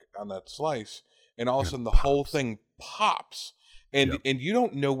on that slice, and all of a sudden the whole thing pops, and you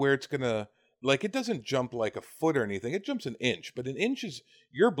don't know where it's gonna. Like, it doesn't jump like a foot or anything. It jumps an inch, but an inch is,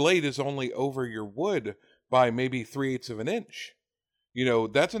 your blade is only over your wood by maybe 3/8 of an inch.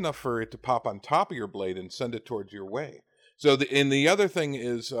 That's enough for it to pop on top of your blade and send it towards your way. So the other thing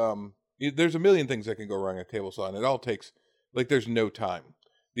is, there's a million things that can go wrong on a table saw, and it all takes, there's no time.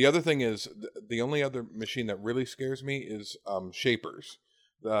 The other thing is, the only other machine that really scares me is shapers.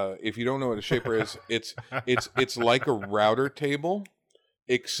 If you don't know what a shaper is, it's like a router table.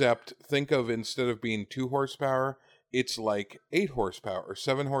 Except think of, instead of being 2 horsepower, it's like 8 horsepower or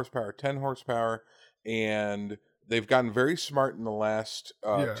 7 horsepower, 10 horsepower. And they've gotten very smart in the last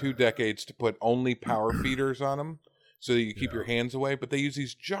 2 decades to put only power feeders on them so that you keep your hands away. But they use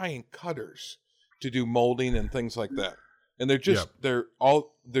these giant cutters to do molding and things like that. And they're just they're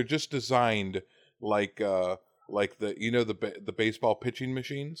just designed like the the baseball pitching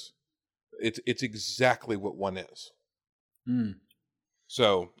machines. It's exactly what one is. Mm.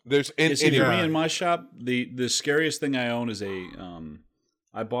 So there's for me in my shop, the scariest thing I own is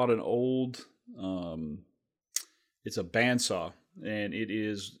I bought an old it's a bandsaw, and it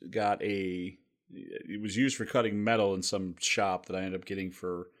was used for cutting metal in some shop that I ended up getting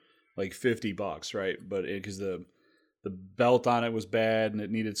for like $50, right? But because the belt on it was bad and it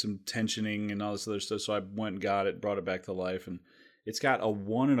needed some tensioning and all this other stuff, so I went and got it, brought it back to life, and it's got a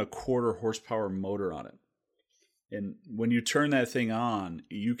 1 1/4 horsepower motor on it. And when you turn that thing on,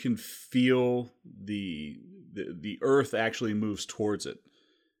 you can feel the earth actually moves towards it.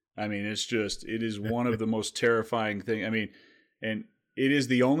 I mean, it is one of the most terrifying things. I mean, and it is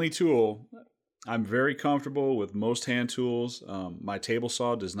the only tool. I'm very comfortable with most hand tools. My table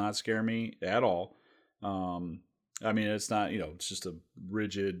saw does not scare me at all. I mean, it's not, it's just a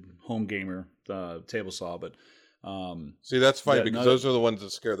rigid home gamer table saw, but see, that's funny because those are the ones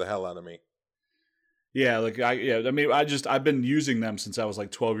that scare the hell out of me. Yeah, I've been using them since I was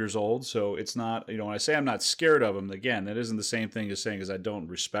like 12 years old, so it's not, when I say I'm not scared of them, again, that isn't the same thing as saying I don't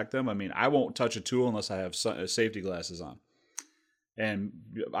respect them. I mean, I won't touch a tool unless I have safety glasses on. And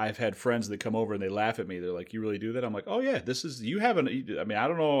I've had friends that come over and they laugh at me. They're like, "You really do that?" I'm like, "Oh yeah, I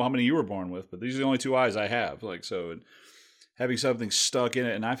don't know how many you were born with, but these are the only 2 eyes I have." Having something stuck in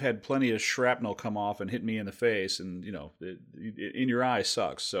it, and I've had plenty of shrapnel come off and hit me in the face, and in your eye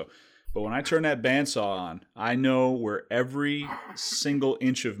sucks. So But when I turn that bandsaw on, I know where every single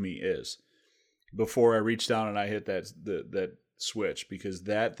inch of me is before I reach down and I hit that switch, because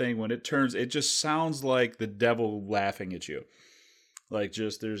that thing, when it turns, it just sounds like the devil laughing at you. Like,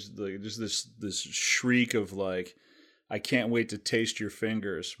 just there's this shriek of like, I can't wait to taste your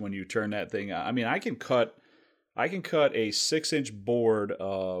fingers when you turn that thing on. I mean, I can cut a 6-inch board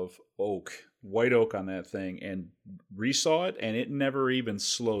of white oak on that thing and resaw it, and it never even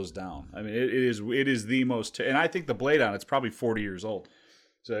slows down. I mean, it is the most, and I think the blade on it's probably 40 years old.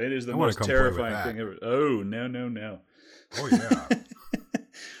 So it is the most terrifying thing ever. Oh, no. Oh, yeah.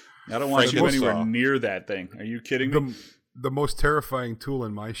 I don't want you anywhere near that thing. Are you kidding me? The most terrifying tool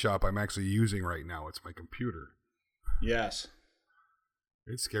in my shop I'm actually using right now, it's my computer. Yes.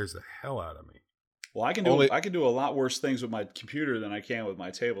 It scares the hell out of me. Well, I can do a lot worse things with my computer than I can with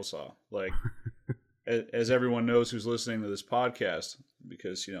my table saw. Like, as everyone knows who's listening to this podcast,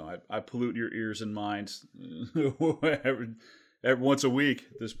 because, you know, I pollute your ears and minds every once a week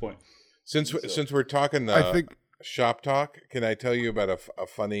at this point. Since we're talking shop talk, can I tell you about a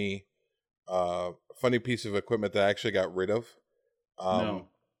funny piece of equipment that I actually got rid of? No.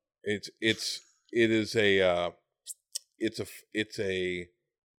 It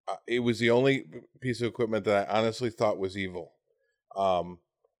was the only piece of equipment that I honestly thought was evil.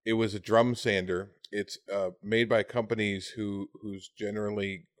 It was a drum sander. It's made by companies who's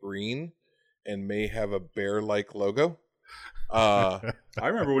generally green and may have a bear-like logo. I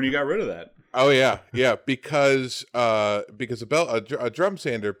remember when you got rid of that. Oh yeah, because a drum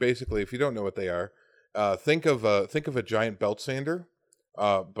sander, basically, if you don't know what they are, think of a giant belt sander,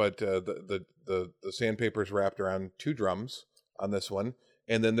 but the sandpaper is wrapped around 2 drums on this one,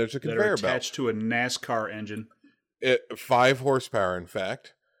 and then there's a conveyor belt attached to a NASCAR engine. 5 horsepower, in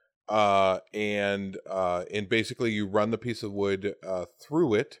fact, and basically you run the piece of wood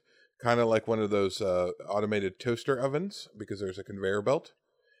through it, kind of like one of those automated toaster ovens, because there's a conveyor belt,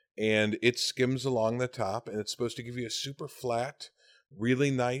 and it skims along the top, and it's supposed to give you a super flat, really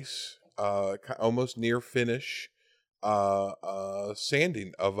nice, almost near finish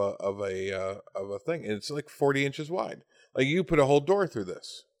sanding of a thing, and it's like 40 inches wide. Like, you put a whole door through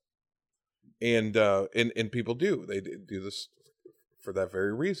this, and people do this for that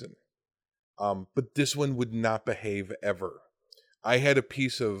very reason. But this one would not behave ever. I had a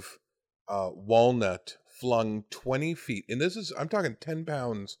piece of walnut flung 20 feet, and I'm talking 10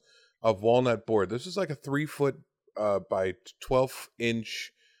 pounds of walnut board. This is like a 3-foot by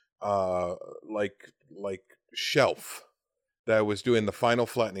 12-inch like shelf that I was doing the final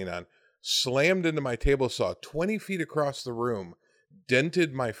flattening on. Slammed into my table saw 20 feet across the room,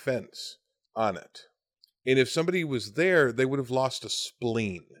 dented my fence on it. And if somebody was there, they would have lost a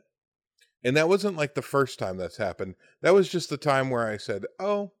spleen. And that wasn't like the first time that's happened. That was just the time where I said,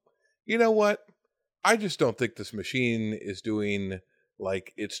 oh, you know what? I just don't think this machine is doing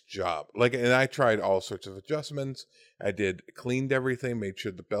like its job. And I tried all sorts of adjustments. I cleaned everything, made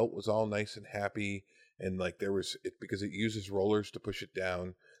sure the belt was all nice and happy. And like because it uses rollers to push it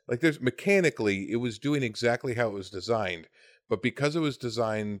down. Like, mechanically, it was doing exactly how it was designed. But because it was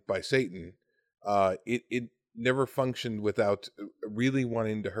designed by Satan, it never functioned without really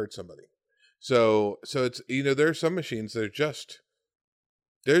wanting to hurt somebody. So it's, you know, there are some machines that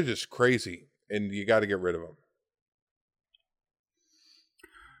they're just crazy, and you got to get rid of them.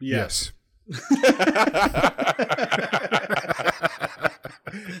 Yes.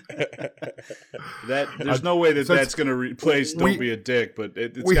 There's no way that's going to replace "Don't Be a Dick," but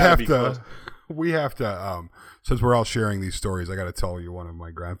it's got to be close. We have to. Since we're all sharing these stories, I got to tell you one of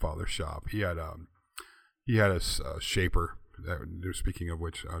my grandfather's shop. He had a shaper. Speaking of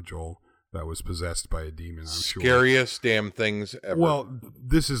which, Joel, that was possessed by a demon. I'm sure. Scariest damn things ever. Well,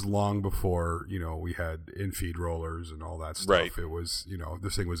 this is long before, you know, we had in-feed rollers and all that stuff. Right. It was, you know,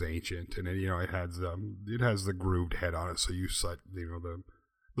 this thing was ancient, and you know, it has the grooved head on it, so you set, you know, the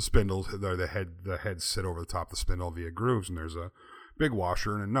spindles, the heads sit over the top of the spindle via grooves, and there's a big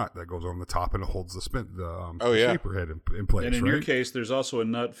washer and a nut that goes over the top and it holds the shaper head in place. And in right? your case, there's also a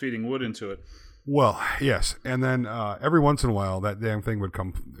nut feeding wood into it. Well, yes, and then every once in a while, that damn thing would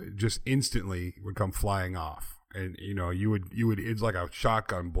come flying off, and you know, you would it's like a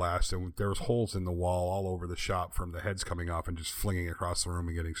shotgun blast, and there was holes in the wall all over the shop from the heads coming off and just flinging across the room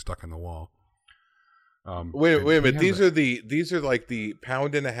and getting stuck in the wall. Wait a minute! These are like the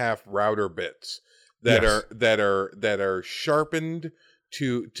 1.5-pound router bits that are sharpened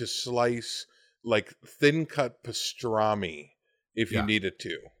to slice like thin cut pastrami if you needed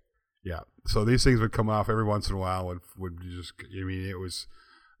to. Yeah. So these things would come off every once in a while. Would just, I mean,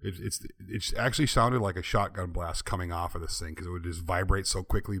 It actually sounded like a shotgun blast coming off of this thing because it would just vibrate so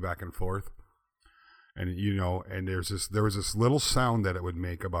quickly back and forth. And and there was this little sound that it would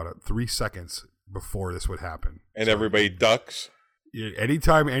make about 3 seconds before this would happen. And so everybody ducks.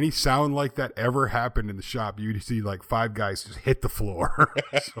 Anytime any sound like that ever happened in the shop, you'd see like 5 guys just hit the floor.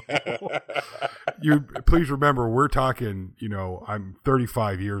 So, please remember, we're talking, I'm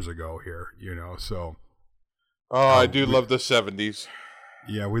 35 years ago here, so. Oh, I do love the 70s.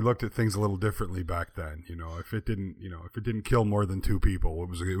 Yeah, we looked at things a little differently back then. If it didn't kill more than 2 people, it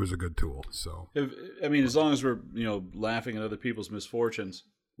was a good tool. So, as long as we're laughing at other people's misfortunes,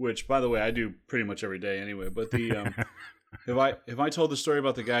 which, by the way, I do pretty much every day anyway. But the have I told the story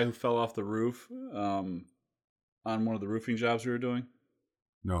about the guy who fell off the roof on one of the roofing jobs we were doing?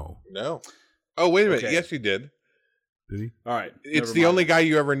 No. Oh, wait a minute. Okay. Yes, you did. Did he? All right. It's the only guy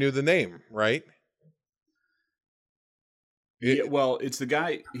you ever knew the name, right? Yeah, well, it's the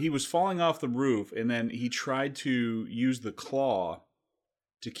guy, he was falling off the roof, and then he tried to use the claw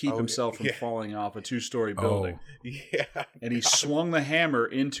to keep himself from falling off a 2-story building. Yeah. And he swung the hammer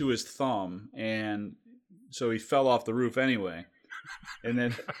into his thumb, and so he fell off the roof anyway. And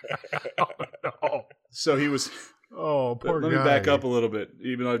then... no. So he was... Oh, poor guy. Let me back up a little bit,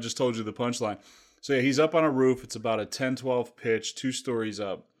 even though I just told you the punchline. So yeah, he's up on a roof. It's about a 10-12 pitch, 2 stories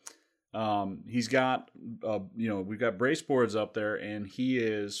up. He's got, we've got brace boards up there, and he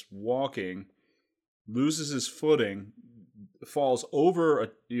is walking, loses his footing, falls over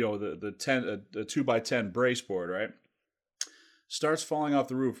the 2x10 brace board, right? Starts falling off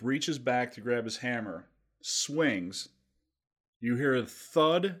the roof, reaches back to grab his hammer, swings. You hear a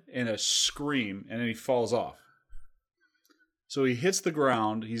thud and a scream, and then he falls off. So he hits the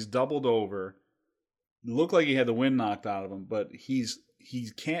ground. He's doubled over. Looked like he had the wind knocked out of him, but he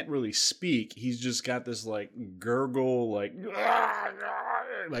can't really speak. He's just got this like gurgle,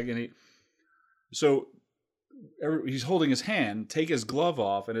 so he's holding his hand. Take his glove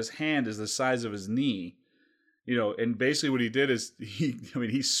off, and his hand is the size of his knee. And basically what he did is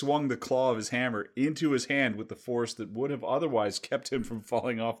he swung the claw of his hammer into his hand with the force that would have otherwise kept him from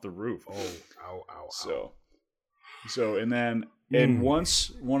falling off the roof. Oh, ow. So and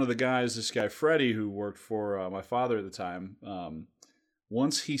once one of the guys, this guy Freddie, who worked for my father at the time,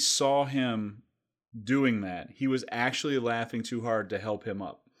 once he saw him doing that, he was actually laughing too hard to help him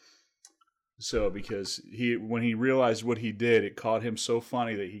up. So because when he realized what he did, it caught him so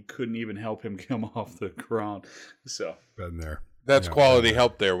funny that he couldn't even help him come off the ground. So been there. That's quality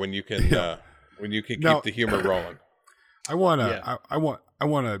help there when you can keep the humor rolling. I want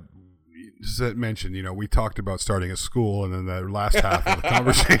to mention, we talked about starting a school, and then the last half of the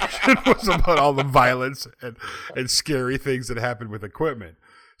conversation was about all the violence and scary things that happen with equipment.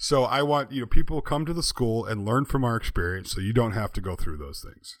 So I want people to come to the school and learn from our experience, so you don't have to go through those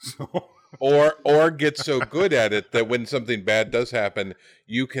things. So. Or get so good at it that when something bad does happen,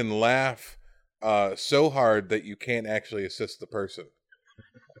 you can laugh so hard that you can't actually assist the person.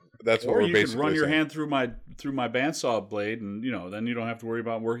 That's what we're basically saying. Or you can run your hand through my bandsaw blade, and then you don't have to worry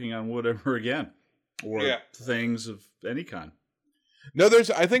about working on wood ever again, or things of any kind. No,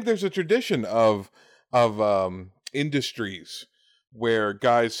 I think there's a tradition of industries where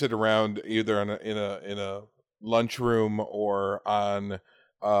guys sit around either in a lunchroom or on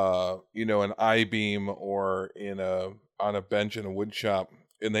an I-beam or on a bench in a wood shop,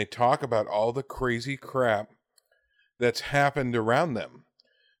 and they talk about all the crazy crap that's happened around them.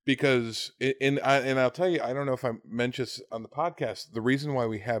 Because and I'll tell you, I don't know if I mentioned this on the podcast, the reason why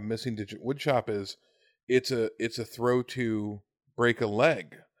we have Missing Digit Woodshop is it's a throw to break a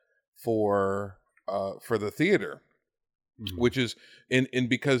leg for the theater, which is and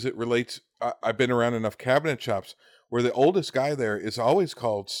because it relates. I've been around enough cabinet shops where the oldest guy there is always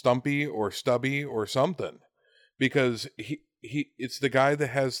called Stumpy or Stubby or something, because it's the guy that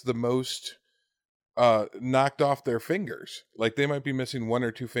has the most knocked off their fingers. Like they might be missing 1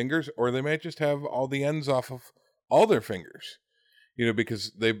 or 2 fingers, or they might just have all the ends off of all their fingers,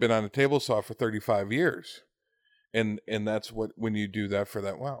 because they've been on a table saw for 35 years. And that's when you do that for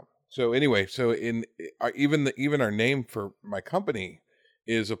that. Wow. So anyway, even our name for my company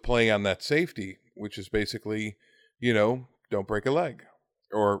is a play on that safety, which is basically, don't break a leg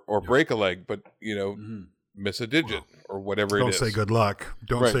or break a leg, but miss a digit or whatever it is. Don't say good luck.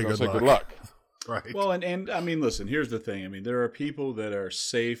 Don't say good luck. Right. Well, and listen, here's the thing. There are people that are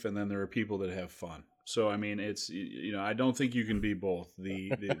safe, and then there are people that have fun. So, it's, I don't think you can be both.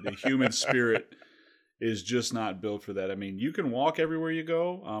 The human spirit is just not built for that. You can walk everywhere you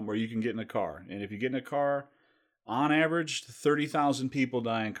go, or you can get in a car. And if you get in a car, on average, 30,000 people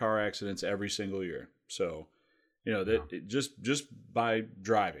die in car accidents every single year. So, You know that just by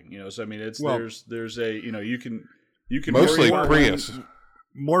driving. You know, so I mean, there's a you can mostly Prius.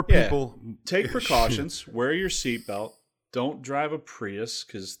 More people take precautions. Wear your seatbelt. Don't drive a Prius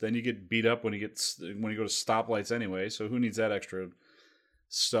because then you get beat up when you go to stoplights anyway. So who needs that extra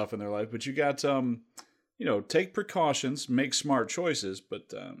stuff in their life? But you got take precautions, make smart choices,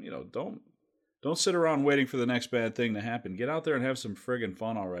 but don't sit around waiting for the next bad thing to happen. Get out there and have some friggin'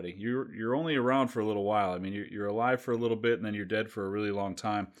 fun already. You're only around for a little while. I mean, you're alive for a little bit and then you're dead for a really long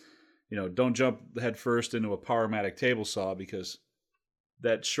time. You know, don't jump head first into a Powermatic table saw because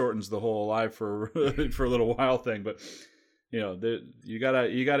that shortens the whole alive for for a little while thing. But you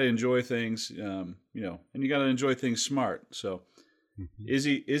gotta enjoy things, and you gotta enjoy things smart. So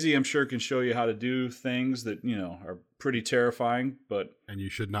Izzy, I'm sure can show you how to do things that are pretty terrifying, and you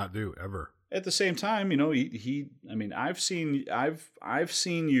should not do ever. At the same time, I've seen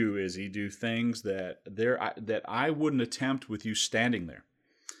you, Izzy, do things that I wouldn't attempt with you standing there.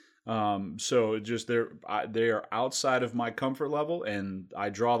 So just they are outside of my comfort level, and I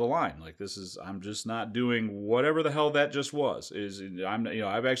draw the line. Like I'm just not doing whatever the hell that just was.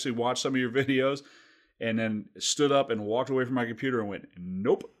 I've actually watched some of your videos, and then stood up and walked away from my computer and went,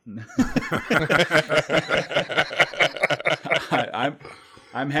 nope.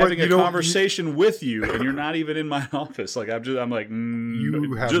 I'm having a conversation with you, and you're not even in my office. Like I'm like,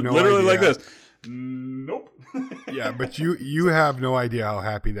 you have no literally idea. Like this. Nope. Yeah, but you have no idea how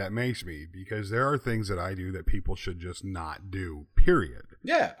happy that makes me, because there are things that I do that people should just not do. Period.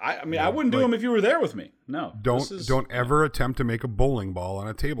 Yeah, I wouldn't do them if you were there with me. No, don't ever attempt to make a bowling ball on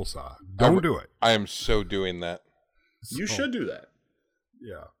a table saw. Don't do it. I am so doing that. You should do that.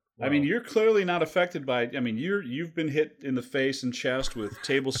 Yeah. Well, I mean, you're clearly not affected by. I mean, you've been hit in the face and chest with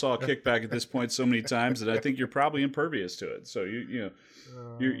table saw kickback at this point so many times that I think you're probably impervious to it. So you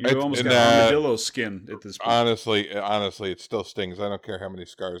almost got armadillo skin at this point. Honestly, it still stings. I don't care how many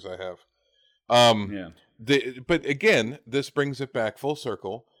scars I have. But again, this brings it back full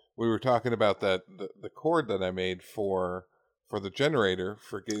circle. We were talking about the cord that I made for the generator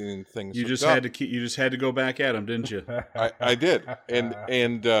for getting things. You just had to go back at them, didn't you? I did,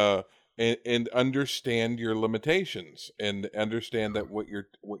 and understand your limitations, and understand that what you're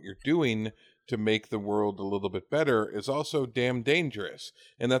doing to make the world a little bit better is also damn dangerous,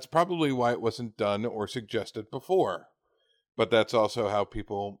 and that's probably why it wasn't done or suggested before. But that's also how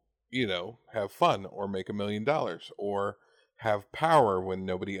people, have fun or make $1 million or have power when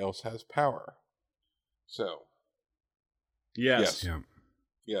nobody else has power. So. Yes. Yeah.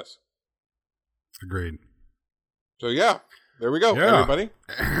 Yes. Agreed. So there we go, everybody.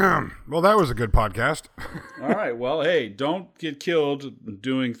 Well, that was a good podcast. All right. Well, hey, don't get killed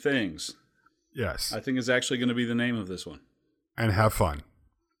doing things. Yes. I think is actually going to be the name of this one. And have fun.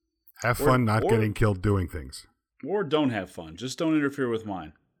 Have fun not getting killed doing things. Or don't have fun. Just don't interfere with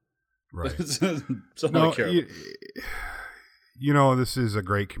mine. Right. I care about. This is a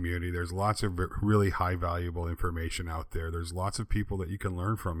great community. There's lots of really high valuable information out there. There's lots of people that you can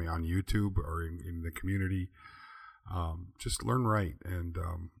learn from on YouTube or in the community. Just learn right. And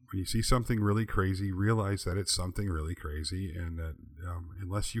when you see something really crazy, realize that it's something really crazy, and that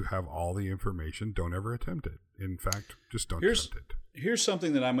unless you have all the information, don't ever attempt it. In fact, just don't attempt it. Here's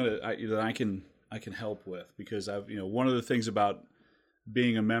something that I can help with, because one of the things about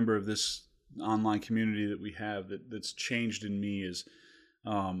being a member of this online community that we have that's changed in me is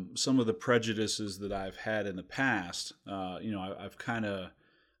some of the prejudices that I've had in the past. I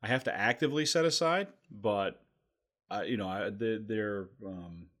have to actively set aside, but I've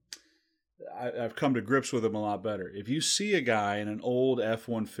come to grips with them a lot better. If you see a guy in an old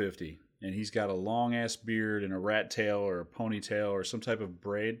F-150 and he's got a long ass beard and a rat tail or a ponytail or some type of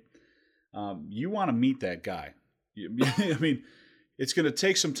braid, you want to meet that guy. I mean, it's going to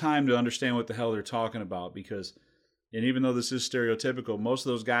take some time to understand what the hell they're talking about, because, and even though this is stereotypical, most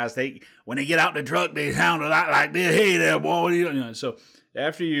of those guys, when they get out the truck, they sound a lot like this. Hey there, boy. So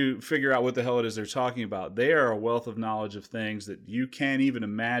after you figure out what the hell it is they're talking about, they are a wealth of knowledge of things that you can't even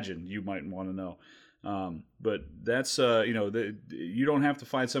imagine you might want to know. But that's, you don't have to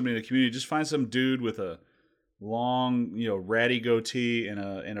find somebody in the community. Just find some dude with a long, ratty goatee and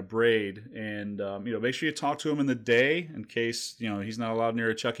a braid, and make sure you talk to him in the day in case he's not allowed near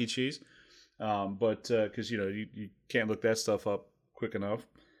a Chuck E. Cheese, but because you can't look that stuff up quick enough.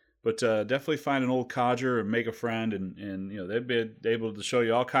 But definitely find an old codger and make a friend, and they'd be able to show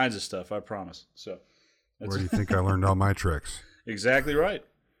you all kinds of stuff, I promise. So where do you think I learned all my tricks? Exactly right.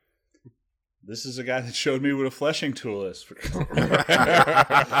 This is a guy that showed me what a fleshing tool is.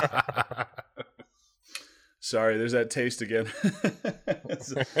 Sorry, there's that taste again.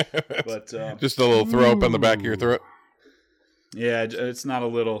 But just a little throw up on the back of your throat. Yeah, it's not a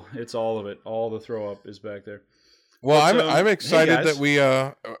little. It's all of it. All the throw up is back there. Well, I'm excited that we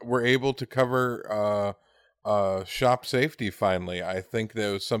were able to cover shop safety finally. I think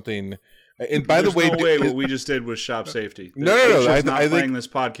there was something. And by the way, what we just did was shop safety. No. I'm not playing this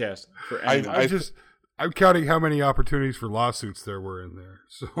podcast for anyone. I'm counting how many opportunities for lawsuits there were in there.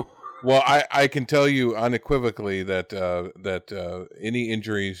 So, well, I can tell you unequivocally that any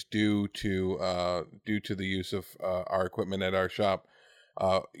injuries due to the use of our equipment at our shop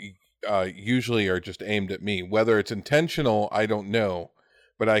usually are just aimed at me. Whether it's intentional, I don't know,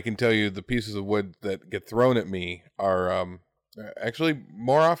 but I can tell you the pieces of wood that get thrown at me are actually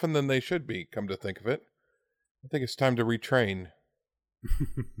more often than they should be. Come to think of it, I think it's time to retrain.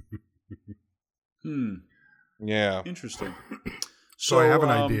 Yeah. Interesting. So I have an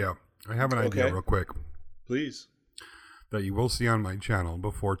idea. Real quick. Please. That you will see on my channel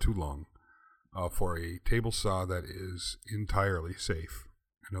before too long for a table saw that is entirely safe.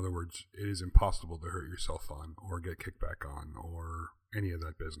 In other words, it is impossible to hurt yourself on or get kickback on or any of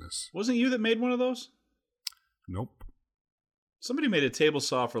that business. Wasn't you that made one of those? Nope. Somebody made a table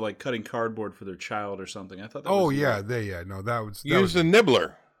saw for like cutting cardboard for their child or something. I thought that was... Use a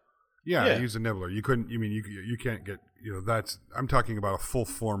nibbler. Yeah, use a nibbler. You couldn't. You mean you can't get. That's. I'm talking about a full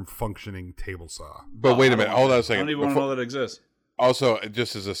form functioning table saw. But wait a minute. Hold on a second. I don't even want to know that exists. Also,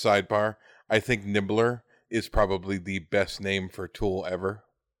 just as a sidebar, I think nibbler is probably the best name for tool ever.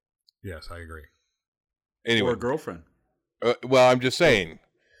 Yes, I agree. Anyway, or a girlfriend. Well, I'm just saying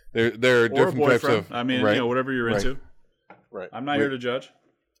there are different types of. I mean, whatever you're into. Right. I'm not here to judge.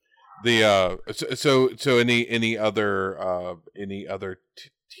 The so any other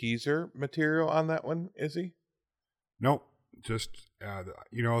teaser material on that one, is he? Nope. Just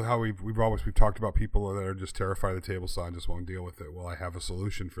how we've talked about people that are just terrified of the table saw and just won't deal with it. Well, I have a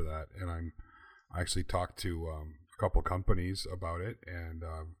solution for that, and I actually talked to a couple companies about it, and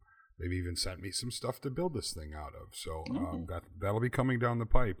they've even sent me some stuff to build this thing out of. So that'll be coming down the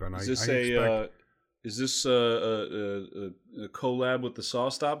pipe. And is this a collab with the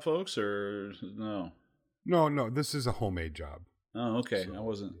SawStop folks or no? No. This is a homemade job. Oh, okay. So, I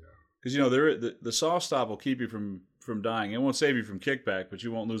wasn't because the SawStop will keep you from dying. It won't save you from kickback, but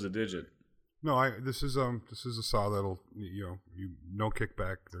you won't lose a digit. No, this is a saw that'll no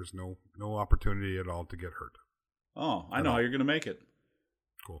kickback. There's no opportunity at all to get hurt. Oh, I know how you're going to make it.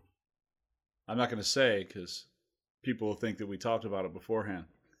 Cool. I'm not going to say because people will think that we talked about it beforehand.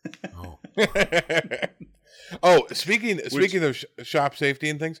 Oh. Speaking of shop safety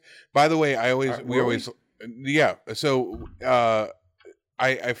and things. By the way, So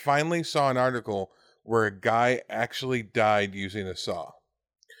I finally saw an article where a guy actually died using a saw.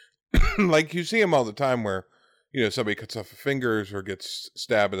 Like you see him all the time where, somebody cuts off fingers or gets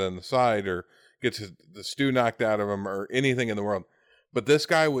stabbed in the side or gets the stew knocked out of him or anything in the world. But this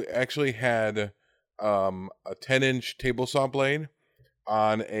guy actually had a 10-inch table saw blade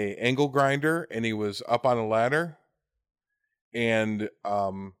on a angle grinder, and he was up on a ladder, and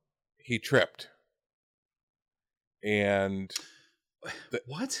he tripped. And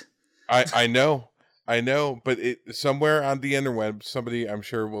what? I know, but somewhere on the interweb, somebody I'm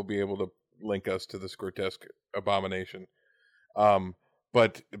sure will be able to link us to this grotesque abomination.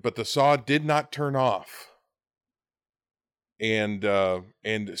 But the saw did not turn off, and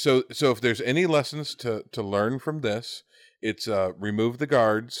so if there's any lessons to learn from this, it's remove the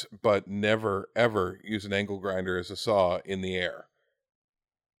guards, but never ever use an angle grinder as a saw in the air.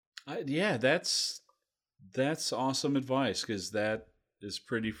 That's awesome advice because that is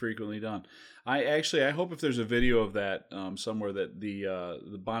pretty frequently done. I hope if there's a video of that somewhere that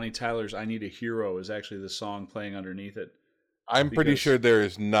the Bonnie Tyler's "I Need a Hero" is actually the song playing underneath it. I'm pretty sure there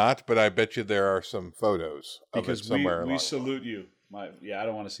is not, but I bet you there are some photos of it somewhere. We salute you. I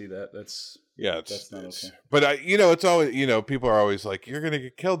don't want to see that. That's not okay. But it's always people are always like, you're gonna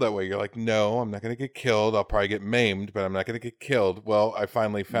get killed that way. You're like, no, I'm not gonna get killed. I'll probably get maimed, but I'm not gonna get killed. Well, I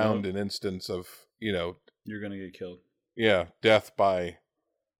finally found an instance of you're gonna get killed. Yeah, death by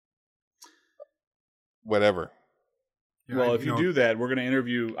whatever. Yeah, well, if you do that, we're going to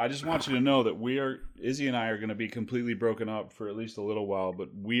interview. I just want you to know that Izzy and I are going to be completely broken up for at least a little while, but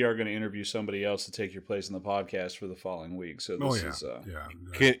we are going to interview somebody else to take your place in the podcast for the following week. So this is.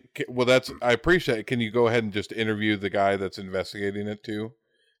 I appreciate it. Can you go ahead and just interview the guy that's investigating it too?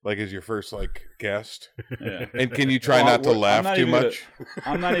 Like as your first guest? Yeah. And can you try not to laugh too much?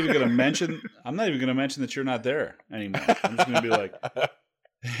 I'm not even going to mention that you're not there anymore. I'm just going to be like,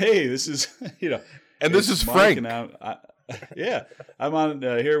 hey, this is, and this is Frank. I'm on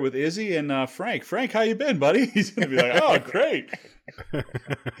here with Izzy and Frank. Frank, how you been, buddy? He's going to be like, oh, great.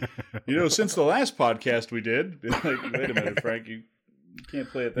 Since the last podcast we did, like, wait a minute, Frank, you can't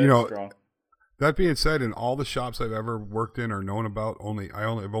play it that strong. That being said, in all the shops I've ever worked in or known about,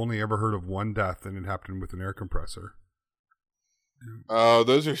 I've only ever heard of one death, and it happened with an air compressor. Oh,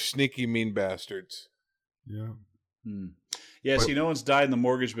 those are sneaky, mean bastards. Yeah. Yeah, see, no one's died in the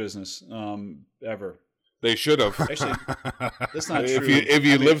mortgage business ever. They should have. Actually, that's not true. If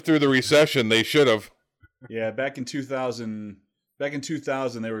you lived through the recession, they should have. Yeah, back in 2000,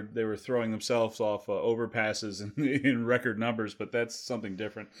 they were throwing themselves off overpasses in record numbers, but that's something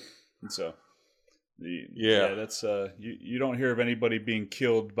different. And so, that's you don't hear of anybody being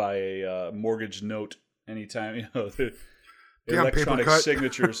killed by a mortgage note anytime. The electronic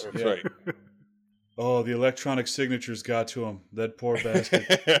signatures. That's right. Oh, the electronic signatures got to him. That poor bastard.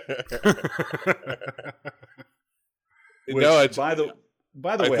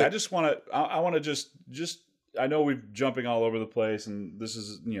 By the way, I just want to. I want to just. I know we're jumping all over the place, and this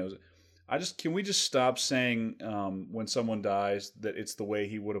is Can we just stop saying when someone dies that it's the way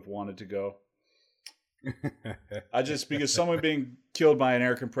he would have wanted to go? Because someone being killed by an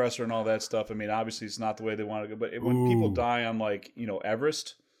air compressor and all that stuff. I mean, obviously it's not the way they want to go. But when people die on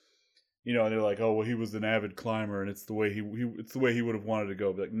Everest. And they're like, oh, well, he was an avid climber, and it's the way he would have wanted to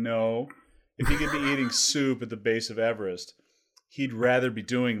go. But like, no, if he could be eating soup at the base of Everest, he'd rather be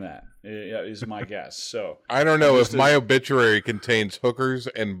doing that. Is my guess. So I don't know if my obituary contains hookers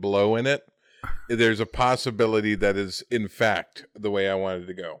and blow in it. There's a possibility that is, in fact, the way I wanted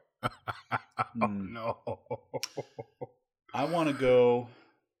to go. Oh, no, I want to go.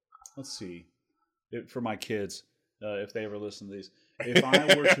 Let's see, for my kids, if they ever listen to these. If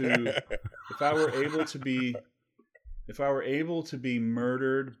I were able to be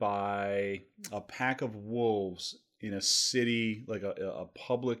murdered by a pack of wolves in a city, like a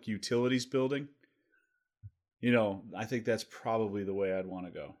public utilities building, I think that's probably the way I'd want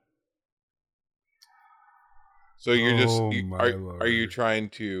to go. So you're are you trying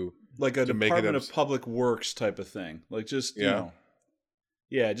to like a Department of Public Works type of thing, like just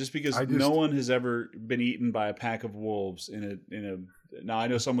just because no one has ever been eaten by a pack of wolves in a. Now I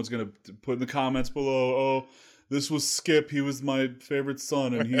know someone's going to put in the comments below, oh, this was Skip. He was my favorite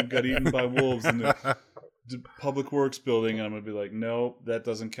son, and he got eaten by wolves in the Public Works building. And I'm going to be like, no, that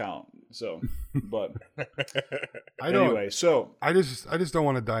doesn't count. So, but I just don't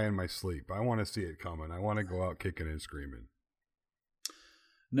want to die in my sleep. I want to see it coming. I want to go out kicking and screaming.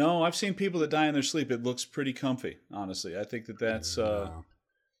 No, I've seen people that die in their sleep. It looks pretty comfy, honestly. I think that's.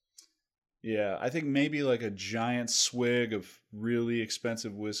 Yeah, I think maybe like a giant swig of really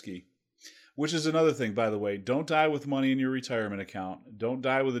expensive whiskey, which is another thing, by the way. Don't die with money in your retirement account. Don't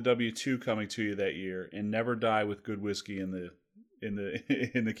die with a W-2 coming to you that year, and never die with good whiskey in the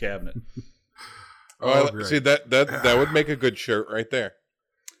cabinet. See that would make a good shirt right there.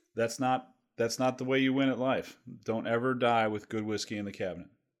 That's not the way you win at life. Don't ever die with good whiskey in the cabinet.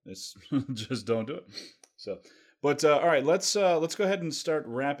 It's just don't do it. So. But all right, let's go ahead and start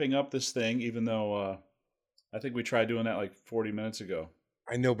wrapping up this thing. Even though I think we tried doing that like 40 minutes ago.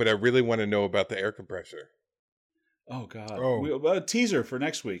 I know, but I really want to know about the air compressor. Oh God! A teaser for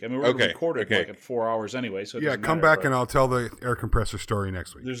next week. I mean, we're going to record it like in 4 hours anyway. So come back and I'll tell the air compressor story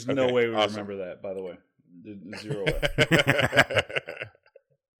next week. There's no way we remember that. By the way, 0 way.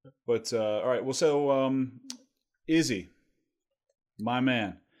 But all right, well, so Izzy, my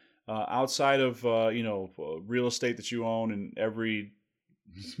man. Outside of real estate that you own in every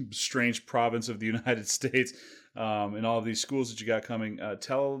strange province of the United States, and all of these schools that you got coming,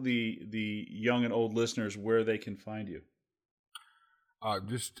 tell the young and old listeners where they can find you.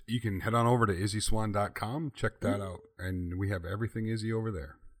 You can head on over to izzyswan.com, check that out, and we have everything Izzy over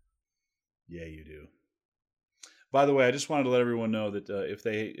there. Yeah, you do. By the way, I just wanted to let everyone know that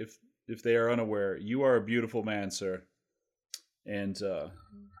if they are unaware, you are a beautiful man, sir, and.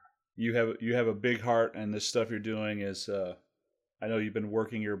 You have a big heart, and this stuff you're doing is. I know you've been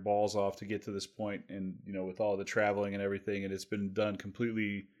working your balls off to get to this point, and with all the traveling and everything, and it's been done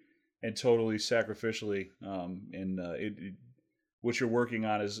completely and totally sacrificially. What you're working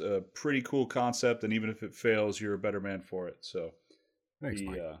on is a pretty cool concept, and even if it fails, you're a better man for it. So, thanks,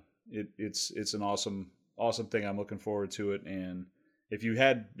 Mike. It's an awesome thing. I'm looking forward to it, and. If you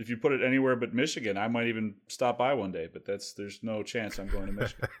put it anywhere but Michigan, I might even stop by one day. But there's no chance I'm going to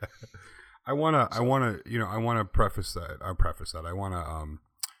Michigan. I wanna preface that. I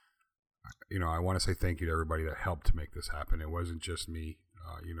wanna say thank you to everybody that helped to make this happen. It wasn't just me.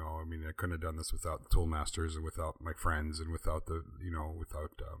 I couldn't have done this without the Toolmasters and without my friends and without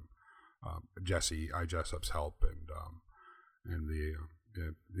Jesse Jesup's help and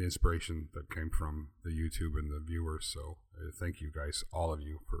the inspiration that came from the YouTube and the viewers. So thank you guys, all of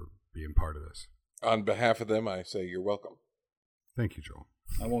you, for being part of this. On behalf of them, I say you're welcome. Thank you, Joel.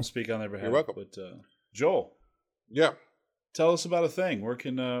 I won't speak on their behalf. You're welcome. But Joel, Yeah. tell us about a thing. Where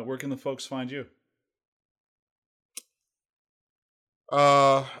can the folks find you?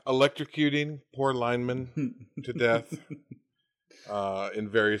 Electrocuting poor linemen to death in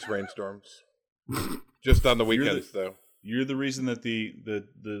various rainstorms. Just on the weekends, though. You're the reason that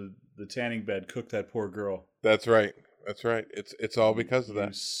the tanning bed cooked that poor girl. That's right. That's right. It's all because of You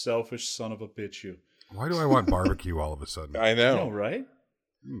that. selfish son of a bitch, you. Why do I want barbecue all of a sudden? I know. No, right?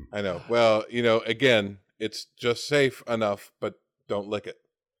 I know. Well, again, it's just safe enough, but don't lick it.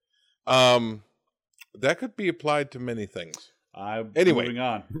 That could be applied to many things. Anyway. Moving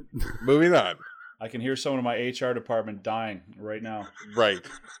on. Moving on. I can hear someone in my HR department dying right now. Right.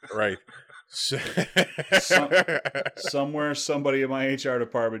 Somewhere, somebody in my HR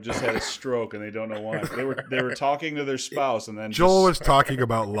department just had a stroke, and they don't know why. They were talking to their spouse, and then Joel was talking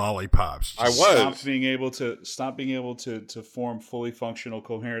about lollipops. I was stopped being able to form fully functional,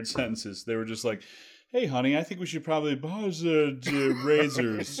 coherent sentences. They were just like, "Hey, honey, I think we should probably buy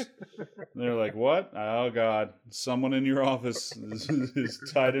razors." And they're like, "What? Oh God, someone in your office is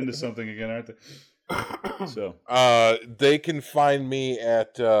tied into something again, aren't they?" So they can find me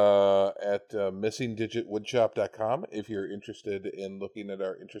at missingdigitwoodshop.com if you're interested in looking at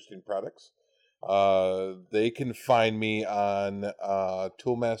our interesting products. They can find me on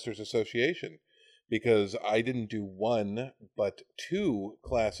Toolmasters Association, because I didn't do one but 2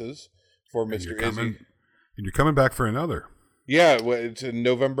 classes for Mr. Izzy. And you're coming back for another. Yeah, well, it's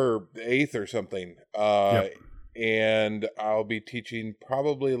November 8th or something. Yep. And I'll be teaching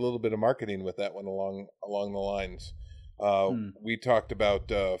probably a little bit of marketing with that one along the lines. We talked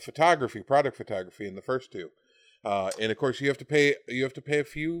about photography, product photography in the first 2. And of course you have to pay a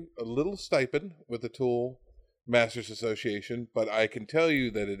little stipend with the Tool Masters Association, but I can tell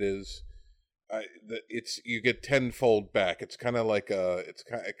you that it is you get tenfold back. It's kind of like a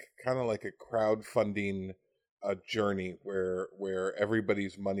crowdfunding journey where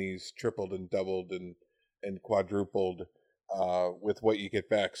everybody's money's tripled and doubled and quadrupled with what you get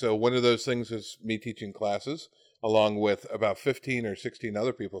back. So one of those things is me teaching classes, along with about 15 or 16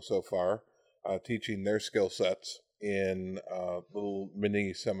 other people so far, teaching their skill sets in little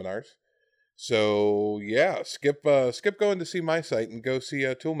mini seminars. So yeah, skip going to see my site and go see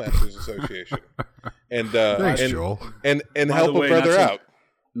Toolmasters Association, and Thanks, Joel. and By help the way, a brother out.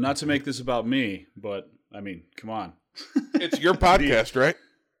 Not to make this about me, but I mean, come on. It's your podcast, right?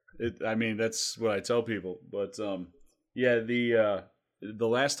 That's what I tell people. But yeah, the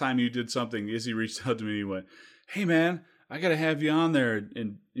last time you did something, Izzy reached out to me and he went, "Hey man, I got to have you on there,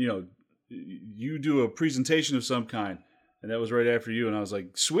 and you do a presentation of some kind." And that was right after you, and I was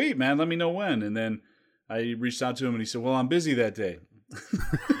like, "Sweet man, let me know when." And then I reached out to him, and he said, "Well, I'm busy that day."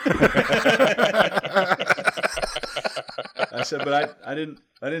 I said, "But I didn't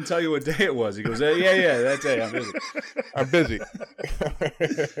tell you what day it was." He goes, "Yeah, that day I'm busy." I'm busy. I'm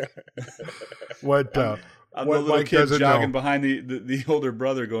what the little Mike kid doesn't jogging know. behind the older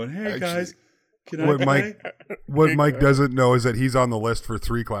brother going, "Hey guys, can I What play?" Mike doesn't know is that he's on the list for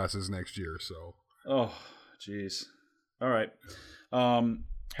 3 classes next year. So Oh, jeez. All right.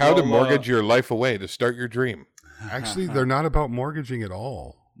 How to mortgage your life away to start your dream. actually, they're not about mortgaging at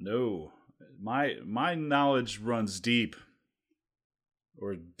all. No, my knowledge runs deep,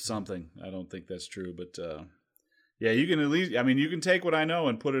 or something. I don't think that's true, but yeah, you can at least. I mean, you can take what I know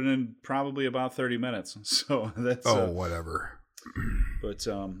and put it in probably about 30 minutes. So that's whatever. But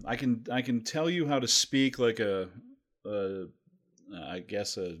I can tell you how to speak like I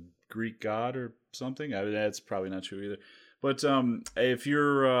guess a Greek god or something. That's probably not true either. But if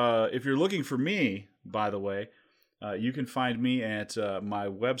you're looking for me, by the way, you can find me at my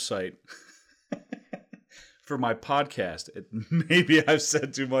website for my podcast at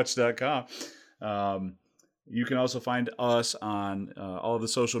maybeI'vesaidtoomuch.com. You can also find us on all of the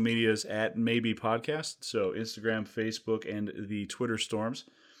social medias at Maybe Podcast, so Instagram, Facebook, and the Twitter storms.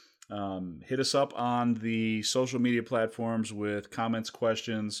 Hit us up on the social media platforms with comments,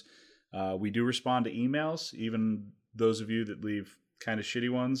 questions. We do respond to emails, even those of you that leave kind of shitty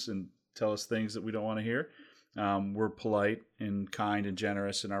ones and tell us things that we don't want to hear. We're polite and kind and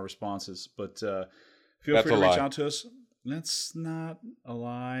generous in our responses, but feel free to reach out to us. That's not a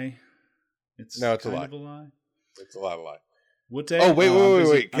lie. It's a lie. Of a lie. It's a lie. What day? Oh,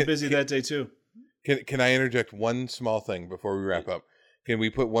 wait. I'm busy that day too. Can I interject one small thing before we wrap up? Can we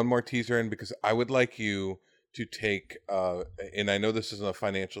put one more teaser in? Because I would like you to take, and I know this isn't a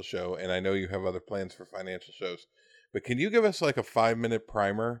financial show, and I know you have other plans for financial shows, but can you give us like a 5-minute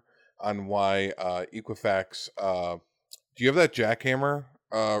primer on why Equifax? Do you have that jackhammer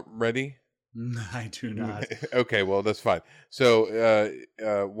ready? I do not. Okay, well that's fine. So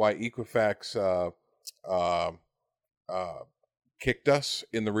why Equifax kicked us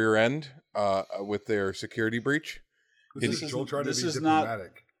in the rear end with their security breach? This is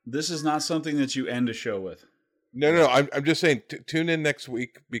not something that you end a show with. No. I'm just saying. Tune in next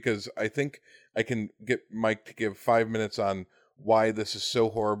week because I think I can get Mike to give 5 minutes on why this is so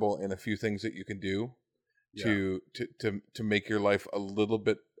horrible and a few things that you can do to make your life a little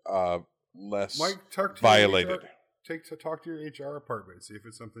bit less violated. Talk to your HR department. See if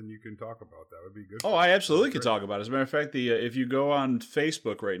it's something you can talk about. That would be good. Oh, I absolutely could talk about it. As a matter of fact, if you go on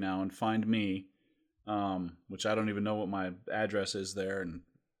Facebook right now and find me, which I don't even know what my address is there, and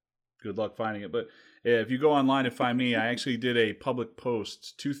good luck finding it. But if you go online and find me, I actually did a public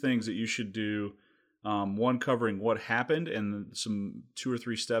post, 2 things that you should do. One covering what happened and some 2 or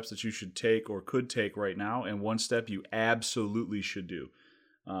 3 steps that you should take or could take right now, and 1 step you absolutely should do.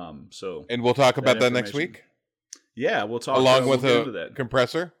 And we'll talk about that next week. Yeah, we'll talk along with a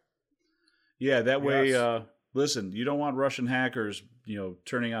compressor. Yeah, that way. Listen, you don't want Russian hackers,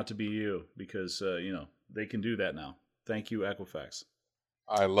 turning out to be you because they can do that now. Thank you, Equifax.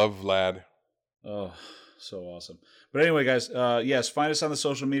 I love Vlad. Oh, so awesome. But anyway, guys, yes, find us on the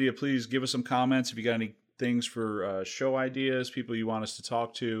social media. Please give us some comments if you got any things for show ideas, people you want us to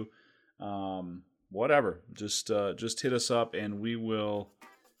talk to, whatever. Just hit us up, and we will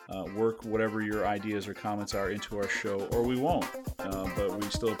work whatever your ideas or comments are into our show, or we won't. But we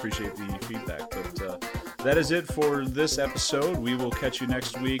still appreciate the feedback. But that is it for this episode. We will catch you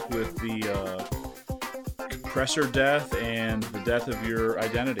next week with the compressor death and the death of your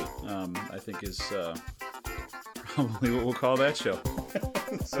identity. I think is probably what we'll call that show.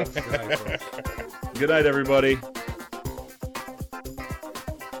 Good night, folks. Good night, everybody.